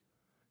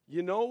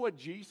 You know what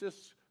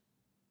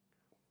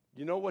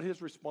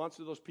his response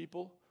to those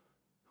people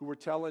who were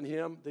telling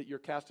him that you're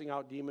casting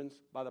out demons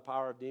by the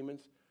power of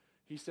demons?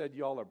 He said,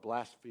 y'all are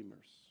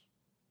blasphemers.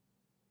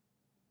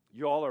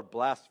 Y'all are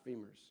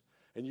blasphemers.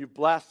 And you've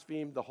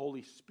blasphemed the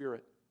Holy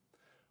Spirit.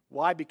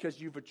 Why? Because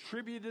you've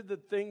attributed the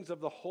things of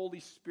the Holy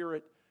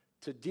Spirit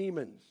to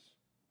demons.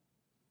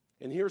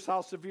 And here's how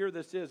severe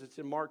this is. It's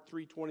in Mark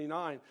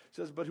 3:29. It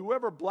says, but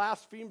whoever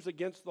blasphemes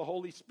against the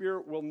Holy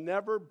Spirit will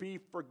never be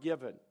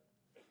forgiven.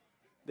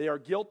 They are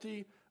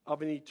guilty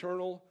of an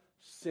eternal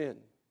sin.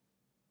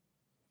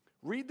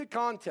 Read the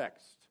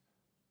context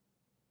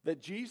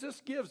that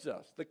Jesus gives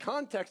us, the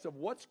context of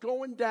what's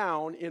going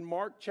down in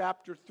Mark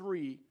chapter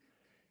 3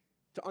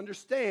 to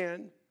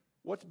understand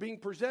what's being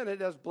presented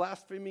as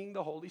blaspheming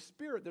the Holy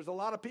Spirit. There's a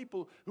lot of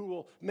people who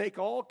will make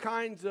all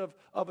kinds of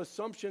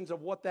assumptions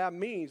of what that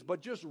means,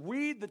 but just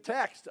read the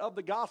text of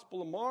the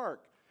Gospel of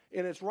Mark,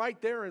 And it's right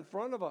there in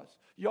front of us.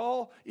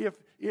 Y'all, if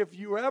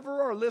you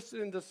ever are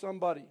listening to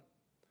somebody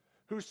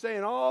who's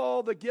saying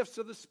all the gifts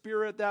of the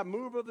Spirit, that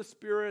move of the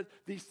Spirit,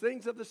 these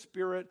things of the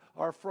Spirit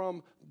are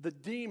from the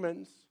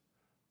demons,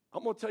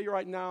 I'm going to tell you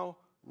right now,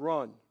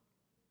 run.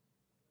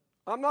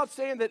 I'm not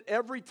saying that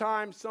every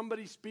time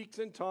somebody speaks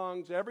in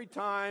tongues, every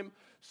time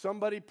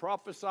somebody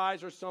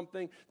prophesies or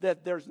something,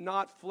 that there's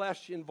not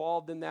flesh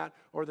involved in that,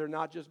 or they're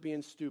not just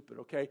being stupid,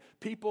 okay?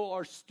 People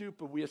are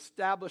stupid. We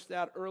established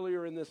that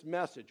earlier in this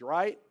message,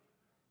 right?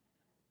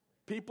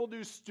 People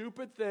do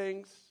stupid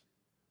things.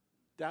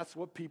 That's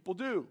what people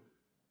do.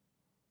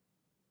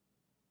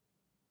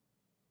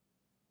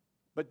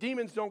 But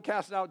demons don't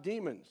cast out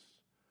demons.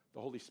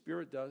 The Holy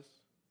Spirit does.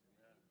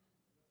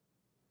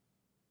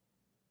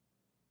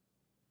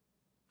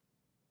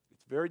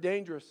 Very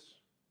dangerous.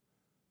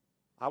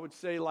 I would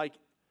say, like,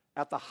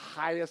 at the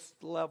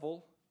highest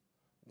level,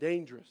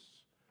 dangerous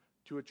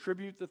to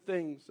attribute the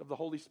things of the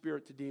Holy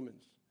Spirit to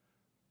demons,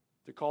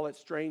 to call it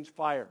strange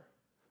fire,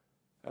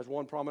 as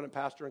one prominent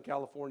pastor in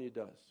California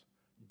does.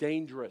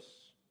 Dangerous.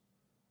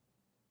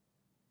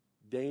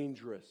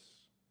 Dangerous.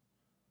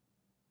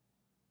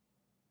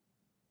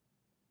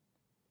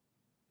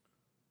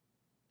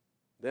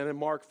 Then in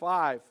Mark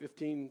 5,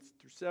 15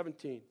 through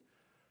 17,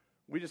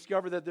 we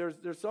discover that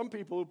there's some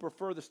people who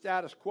prefer the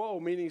status quo,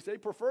 meaning they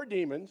prefer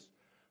demons.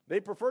 They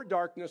prefer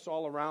darkness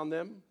all around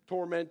them,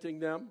 tormenting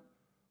them,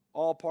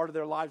 all part of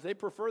their lives. They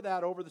prefer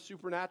that over the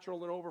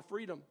supernatural and over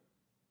freedom.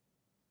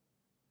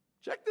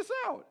 Check this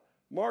out.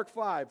 Mark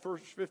 5,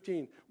 verse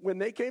 15. When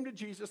they came to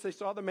Jesus, they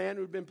saw the man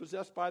who had been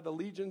possessed by the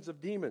legions of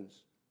demons,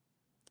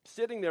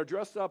 sitting there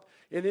dressed up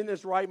and in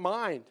his right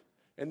mind,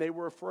 and they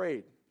were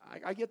afraid.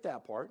 I get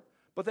that part.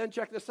 But then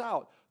check this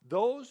out.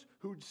 Those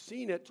who'd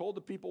seen it told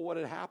the people what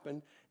had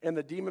happened and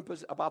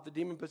about the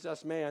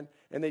demon-possessed man,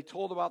 and they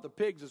told about the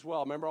pigs as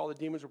well. Remember, all the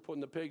demons were put in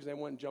the pigs, and they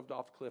went and jumped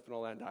off the cliff and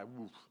all that and died.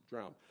 Woof,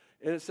 drowned.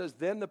 And it says,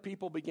 then the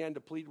people began to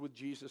plead with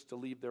Jesus to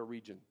leave their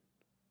region.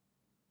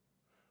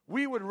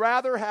 We would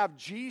rather have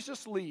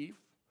Jesus leave.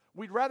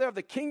 We'd rather have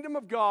the kingdom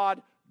of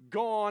God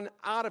gone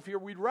out of here.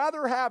 We'd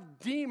rather have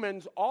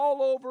demons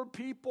all over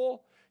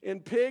people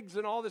and pigs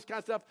and all this kind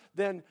of stuff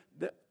than...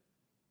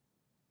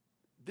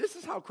 This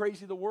is how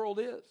crazy the world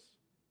is.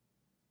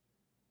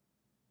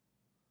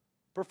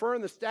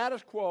 Preferring the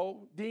status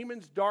quo,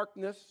 demons,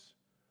 darkness,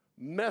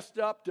 messed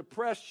up,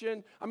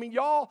 depression. I mean,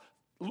 y'all,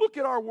 look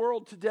at our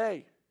world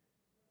today.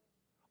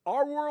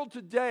 Our world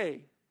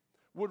today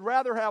would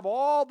rather have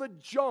all the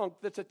junk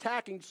that's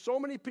attacking so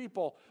many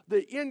people,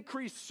 the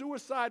increased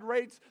suicide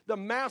rates, the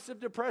massive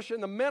depression,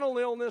 the mental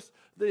illness,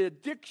 the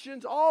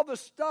addictions, all the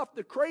stuff,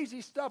 the crazy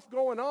stuff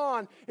going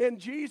on. And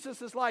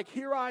Jesus is like,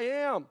 here I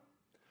am.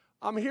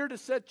 I'm here to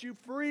set you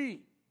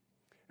free.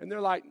 And they're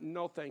like,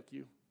 no, thank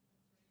you.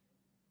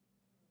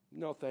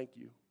 No, thank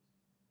you.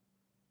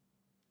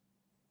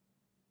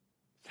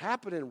 It's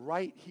happening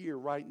right here,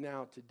 right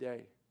now,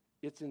 today.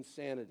 It's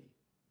insanity.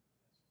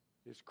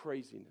 It's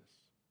craziness.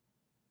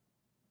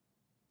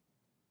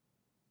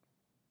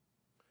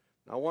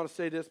 Now, I want to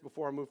say this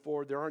before I move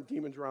forward. There aren't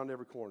demons around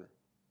every corner.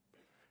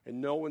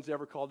 And no one's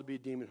ever called to be a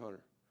demon hunter.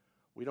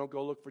 We don't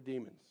go look for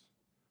demons.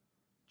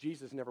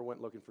 Jesus never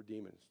went looking for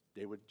demons.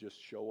 They would just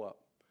show up.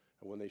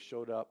 And when they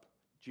showed up,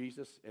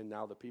 Jesus and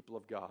now the people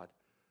of God,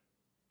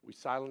 we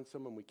silence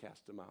them and we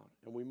cast them out.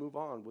 And we move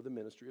on with the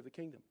ministry of the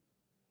kingdom.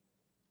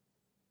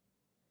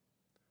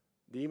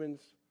 Demons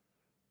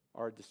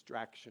are a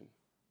distraction.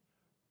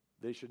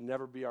 They should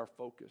never be our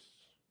focus.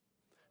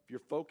 If your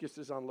focus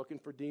is on looking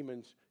for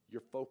demons,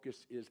 your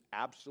focus is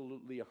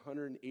absolutely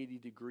 180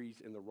 degrees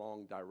in the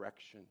wrong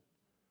direction.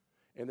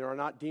 And there are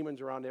not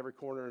demons around every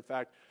corner. In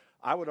fact,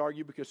 I would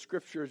argue, because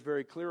Scripture is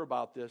very clear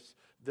about this,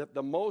 that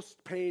the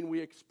most pain we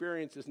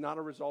experience is not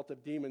a result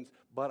of demons,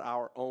 but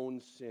our own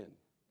sin.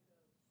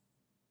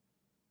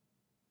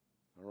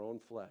 Our own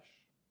flesh.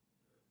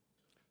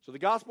 So the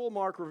Gospel of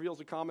Mark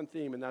reveals a common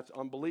theme, and that's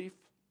unbelief.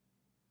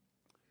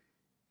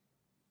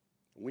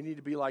 We need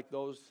to be like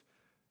those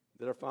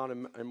that are found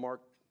in Mark,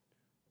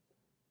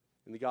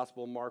 in the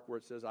Gospel of Mark, where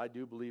it says, I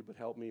do believe, but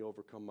help me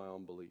overcome my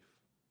unbelief.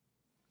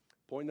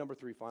 Point number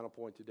 3, final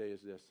point today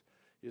is this,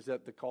 is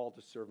that the call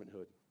to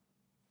servanthood.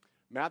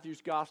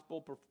 Matthew's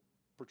Gospel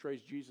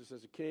portrays Jesus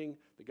as a king.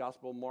 The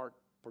Gospel of Mark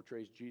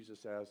portrays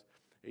Jesus as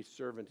a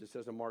servant. It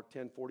says in Mark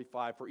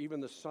 10:45, for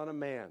even the Son of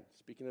Man,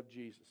 speaking of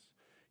Jesus,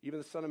 even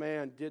the Son of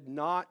Man did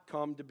not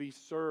come to be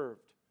served,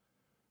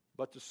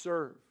 but to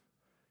serve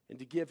and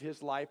to give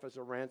his life as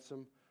a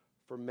ransom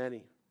for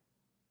many.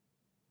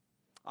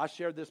 I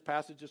shared this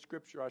passage of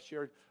Scripture. I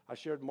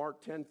shared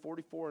Mark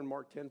 10:44 and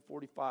Mark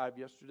 10:45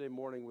 yesterday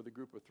morning with a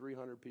group of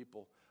 300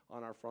 people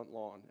on our front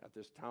lawn at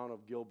this Town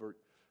of Gilbert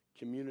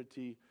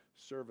community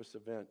service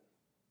event.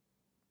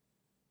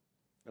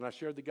 And I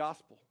shared the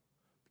gospel,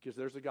 because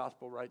there's the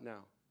gospel right now,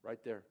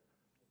 right there.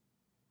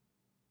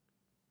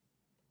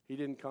 He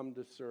didn't come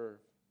to serve,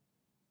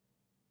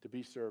 to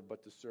be served,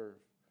 but to serve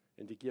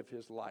and to give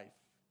his life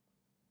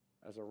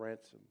as a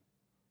ransom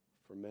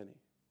for many.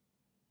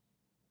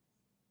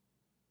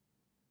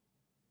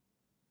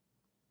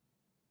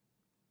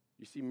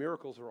 You see,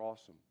 miracles are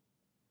awesome.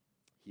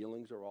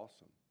 Healings are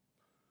awesome.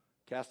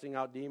 Casting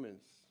out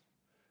demons,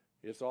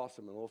 it's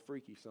awesome and a little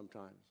freaky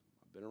sometimes.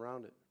 I've been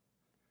around it.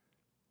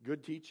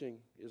 Good teaching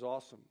is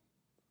awesome.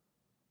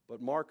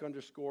 But Mark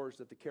underscores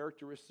that the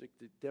characteristic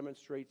that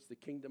demonstrates the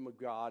kingdom of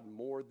God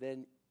more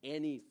than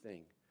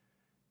anything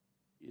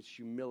is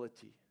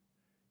humility.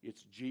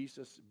 It's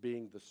Jesus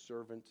being the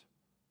servant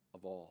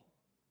of all.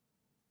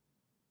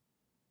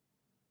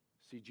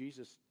 See,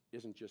 Jesus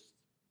isn't just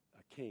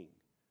a king.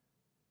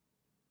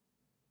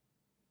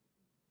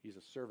 He's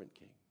a servant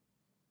king.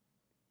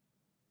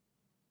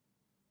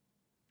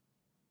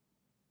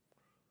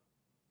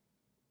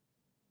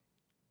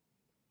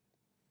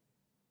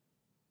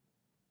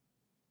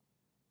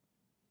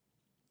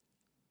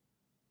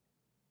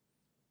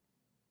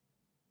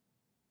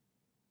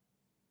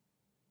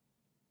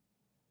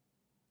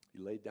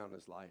 He laid down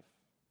his life.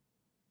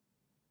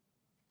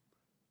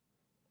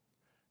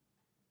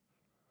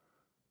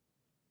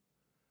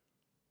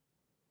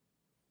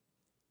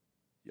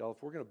 Y'all,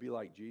 if we're going to be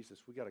like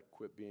Jesus, we got to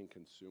quit being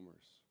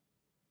consumers.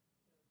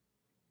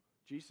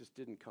 Jesus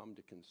didn't come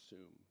to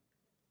consume.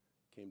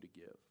 He came to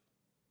give.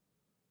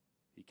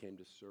 He came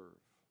to serve.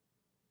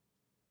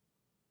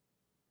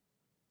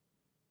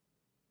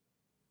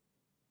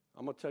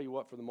 I'm going to tell you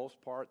what, for the most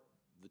part,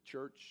 the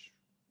church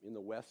in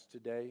the West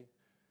today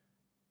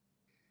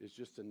is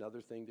just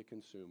another thing to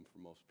consume for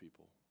most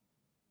people.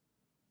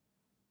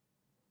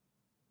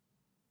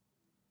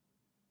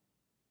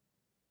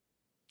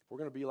 If we're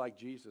going to be like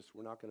Jesus,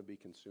 we're not going to be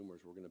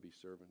consumers. We're going to be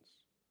servants.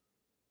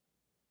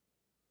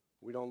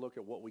 We don't look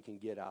at what we can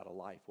get out of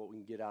life, what we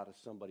can get out of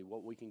somebody,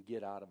 what we can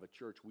get out of a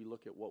church. We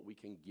look at what we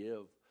can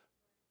give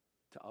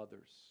to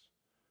others.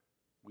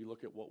 We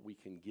look at what we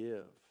can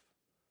give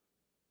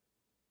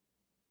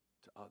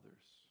to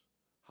others,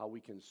 how we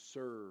can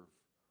serve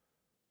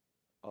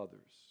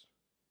others.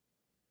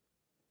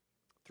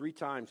 3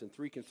 times in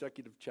 3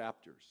 consecutive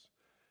chapters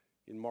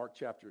in Mark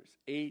chapters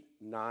 8,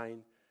 9,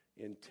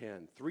 and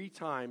 10. 3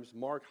 times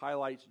Mark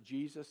highlights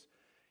Jesus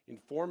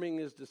informing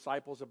his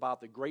disciples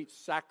about the great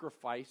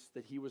sacrifice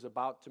that he was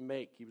about to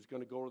make. He was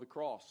going to go to the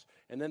cross.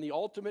 And then the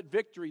ultimate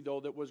victory, though,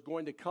 that was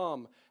going to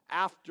come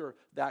after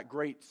that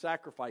great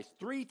sacrifice.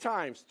 3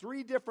 times,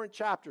 3 different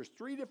chapters,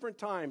 3 different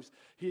times,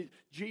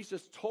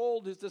 Jesus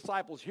told his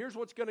disciples, here's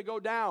what's going to go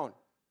down.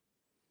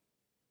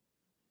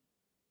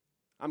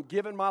 I'm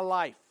giving my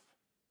life,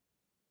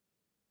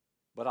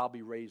 but I'll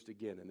be raised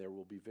again, and there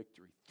will be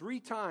victory. 3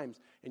 times.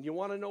 And you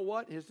want to know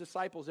what? His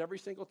disciples, every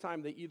single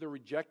time, they either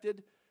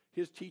rejected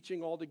his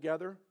teaching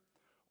altogether,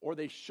 or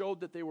they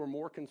showed that they were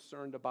more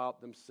concerned about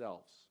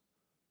themselves.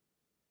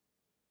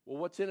 Well,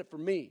 what's in it for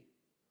me?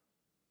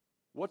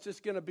 What's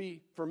this going to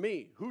be for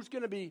me? Who's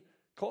going to be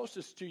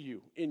closest to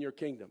you in your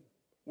kingdom?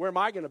 Where am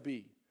I going to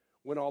be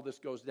when all this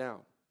goes down?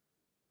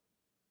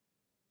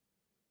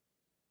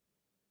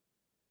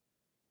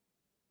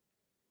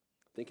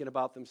 Thinking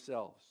about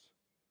themselves.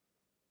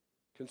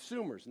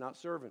 Consumers, not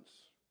servants.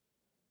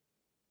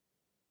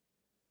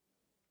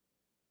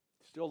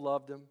 Still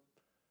loved them.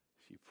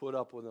 He put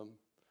up with them.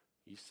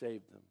 He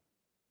saved them.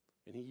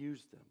 And he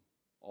used them.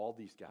 All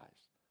these guys.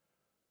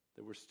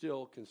 They were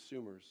still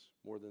consumers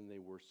more than they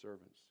were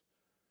servants.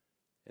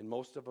 And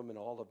most of them and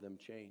all of them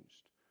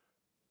changed.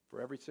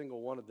 For every single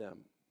one of them,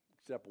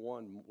 except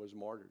one, was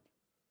martyred.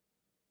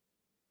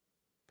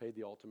 Paid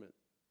the ultimate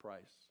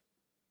price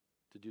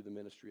to do the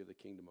ministry of the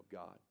kingdom of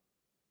God.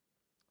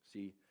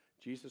 See,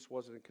 Jesus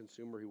wasn't a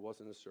consumer. He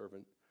wasn't a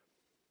servant.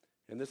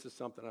 And this is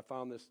something, I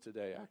found this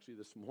today, actually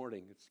this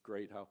morning. It's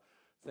great how,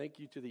 thank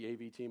you to the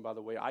AV team, by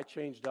the way. I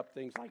changed up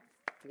things like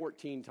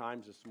 14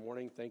 times this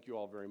morning. Thank you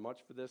all very much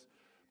for this.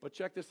 But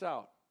check this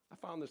out. I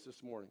found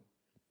this morning.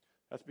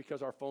 That's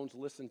because our phones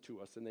listen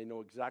to us and they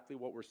know exactly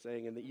what we're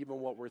saying and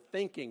even what we're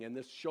thinking. And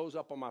this shows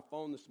up on my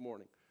phone this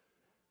morning.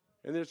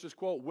 And there's this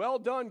quote, well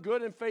done,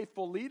 good and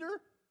faithful leader.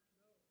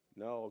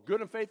 No,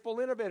 good and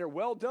faithful innovator.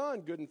 Well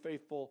done, good and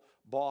faithful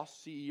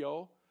boss,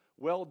 CEO.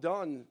 Well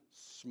done,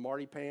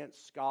 smarty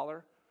pants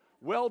scholar.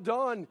 Well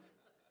done,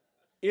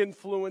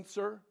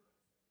 influencer.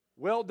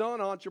 Well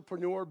done,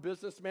 entrepreneur,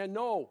 businessman.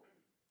 No,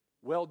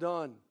 well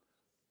done,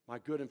 my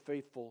good and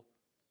faithful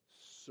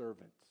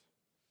servant.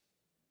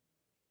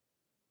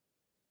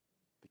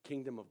 The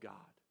kingdom of God.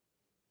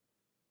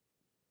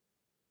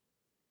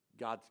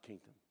 God's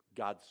kingdom,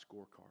 God's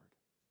scorecard.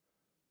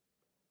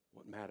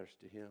 What matters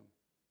to him?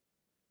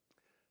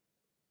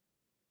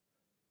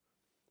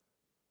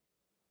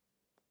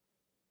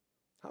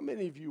 How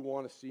many of you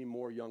want to see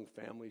more young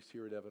families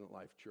here at Evident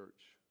Life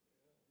Church?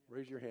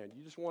 Raise your hand.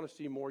 You just want to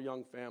see more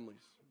young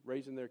families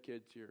raising their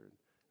kids here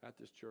at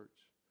this church.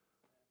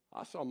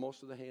 I saw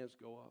most of the hands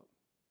go up.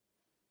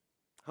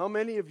 How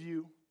many of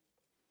you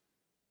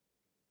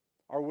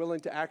are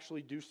willing to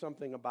actually do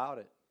something about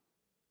it?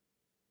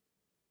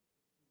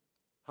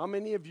 How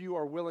many of you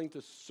are willing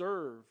to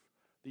serve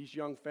these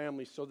young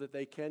families so that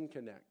they can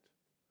connect?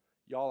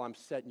 Y'all, I'm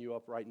setting you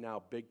up right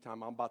now big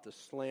time. I'm about to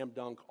slam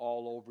dunk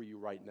all over you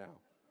right now.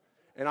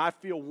 And I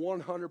feel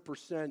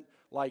 100%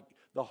 like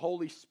the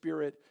Holy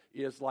Spirit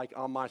is like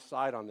on my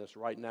side on this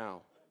right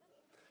now.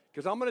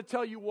 Because I'm going to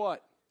tell you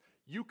what,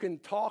 you can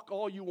talk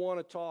all you want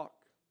to talk.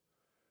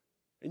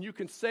 And you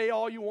can say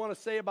all you want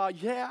to say about,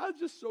 yeah,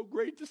 it's just so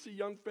great to see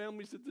young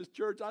families at this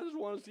church. I just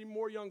want to see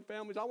more young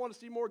families. I want to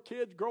see more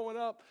kids growing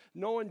up,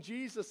 knowing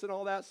Jesus and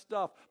all that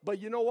stuff. But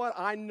you know what?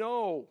 I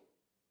know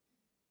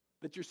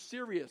that you're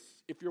serious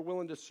if you're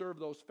willing to serve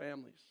those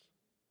families.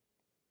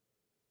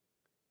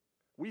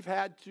 We've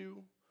had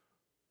to,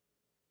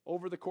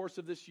 over the course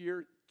of this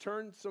year,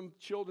 turn some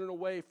children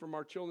away from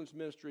our children's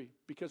ministry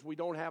because we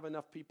don't have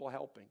enough people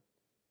helping.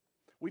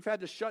 We've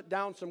had to shut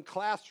down some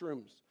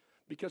classrooms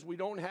because we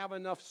don't have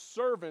enough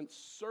servants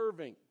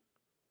serving.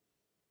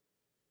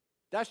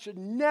 That should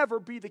never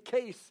be the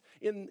case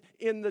in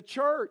the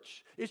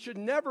church. It should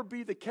never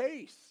be the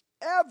case,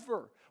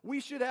 ever. We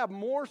should have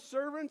more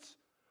servants.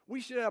 We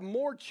should have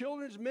more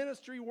children's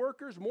ministry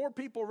workers, more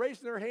people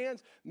raising their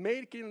hands,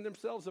 making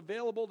themselves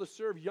available to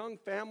serve young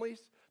families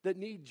that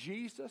need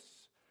Jesus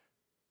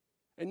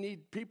and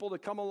need people to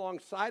come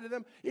alongside of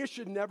them. It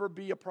should never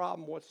be a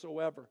problem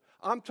whatsoever.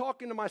 I'm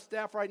talking to my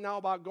staff right now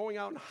about going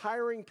out and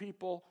hiring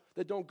people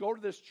that don't go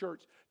to this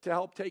church to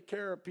help take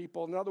care of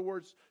people. In other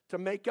words, to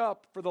make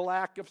up for the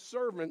lack of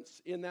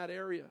servants in that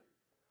area.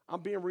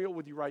 I'm being real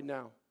with you right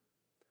now.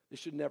 This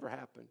should never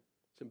happen.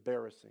 It's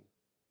embarrassing.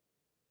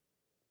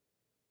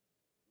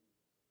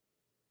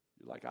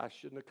 You're like, I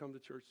shouldn't have come to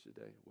church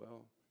today.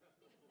 Well,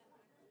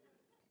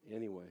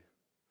 anyway.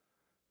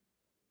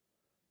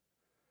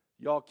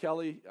 Y'all,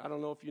 Kelly, I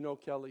don't know if you know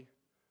Kelly.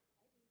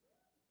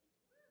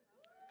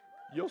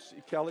 You'll see,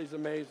 Kelly's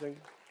amazing.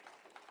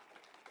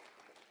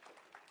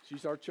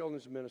 She's our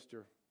children's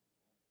minister.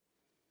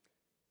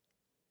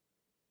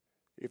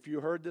 If you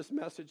heard this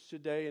message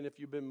today, and if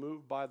you've been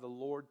moved by the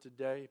Lord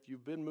today, if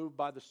you've been moved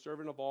by the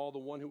servant of all, the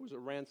one who was a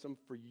ransom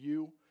for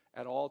you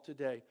at all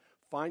today,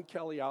 find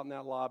Kelly out in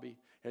that lobby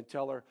and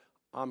tell her,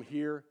 I'm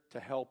here to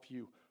help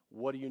you.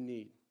 What do you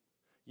need?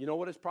 You know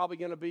what it's probably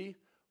going to be?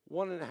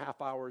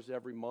 1.5 hours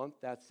every month.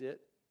 That's it.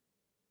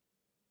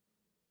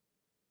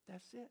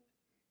 That's it.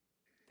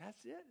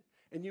 That's it.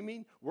 And you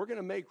mean we're going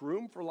to make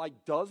room for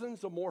like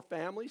dozens of more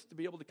families to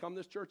be able to come to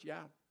this church?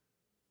 Yeah.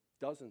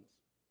 Dozens.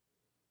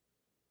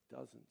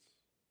 Dozens.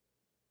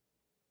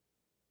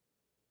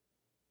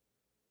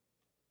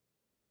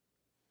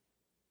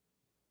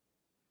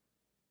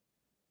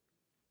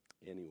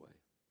 Anyway.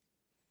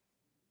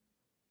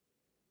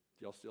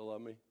 Do y'all still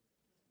love me?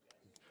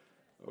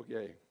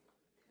 Okay.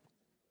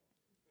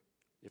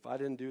 If I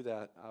didn't do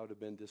that, I would have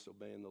been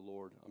disobeying the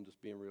Lord. I'm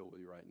just being real with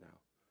you right now.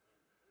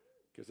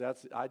 Because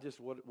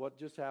what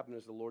just happened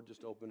is the Lord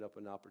just opened up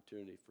an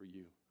opportunity for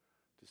you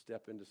to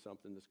step into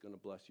something that's going to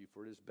bless you.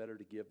 For it is better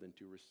to give than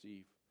to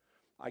receive.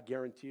 I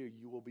guarantee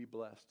you will be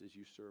blessed as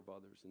you serve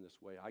others in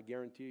this way. I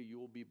guarantee you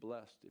will be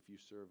blessed if you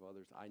serve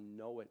others. I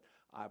know it.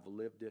 I've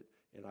lived it,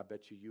 and I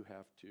bet you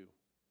have too.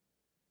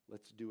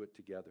 Let's do it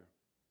together.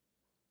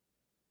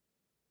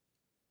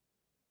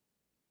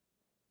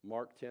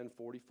 Mark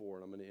 10:44,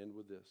 and I'm going to end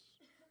with this.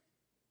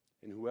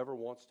 And whoever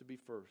wants to be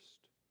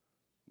first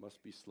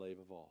must be slave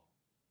of all.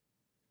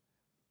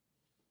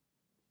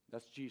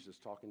 That's Jesus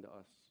talking to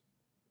us.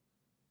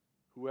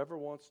 Whoever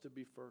wants to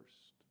be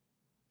first.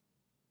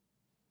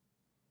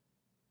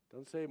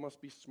 Doesn't say it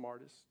must be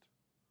smartest.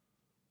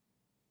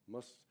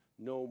 Must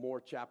know more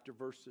chapter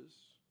verses.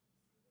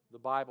 The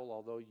Bible,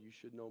 although you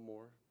should know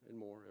more and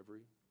more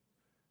every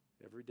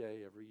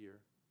day, every year.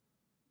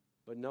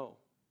 But no,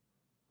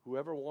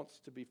 whoever wants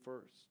to be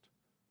first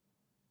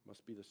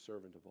must be the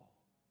servant of all.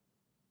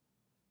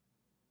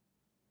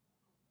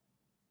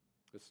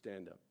 Let's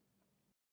stand up.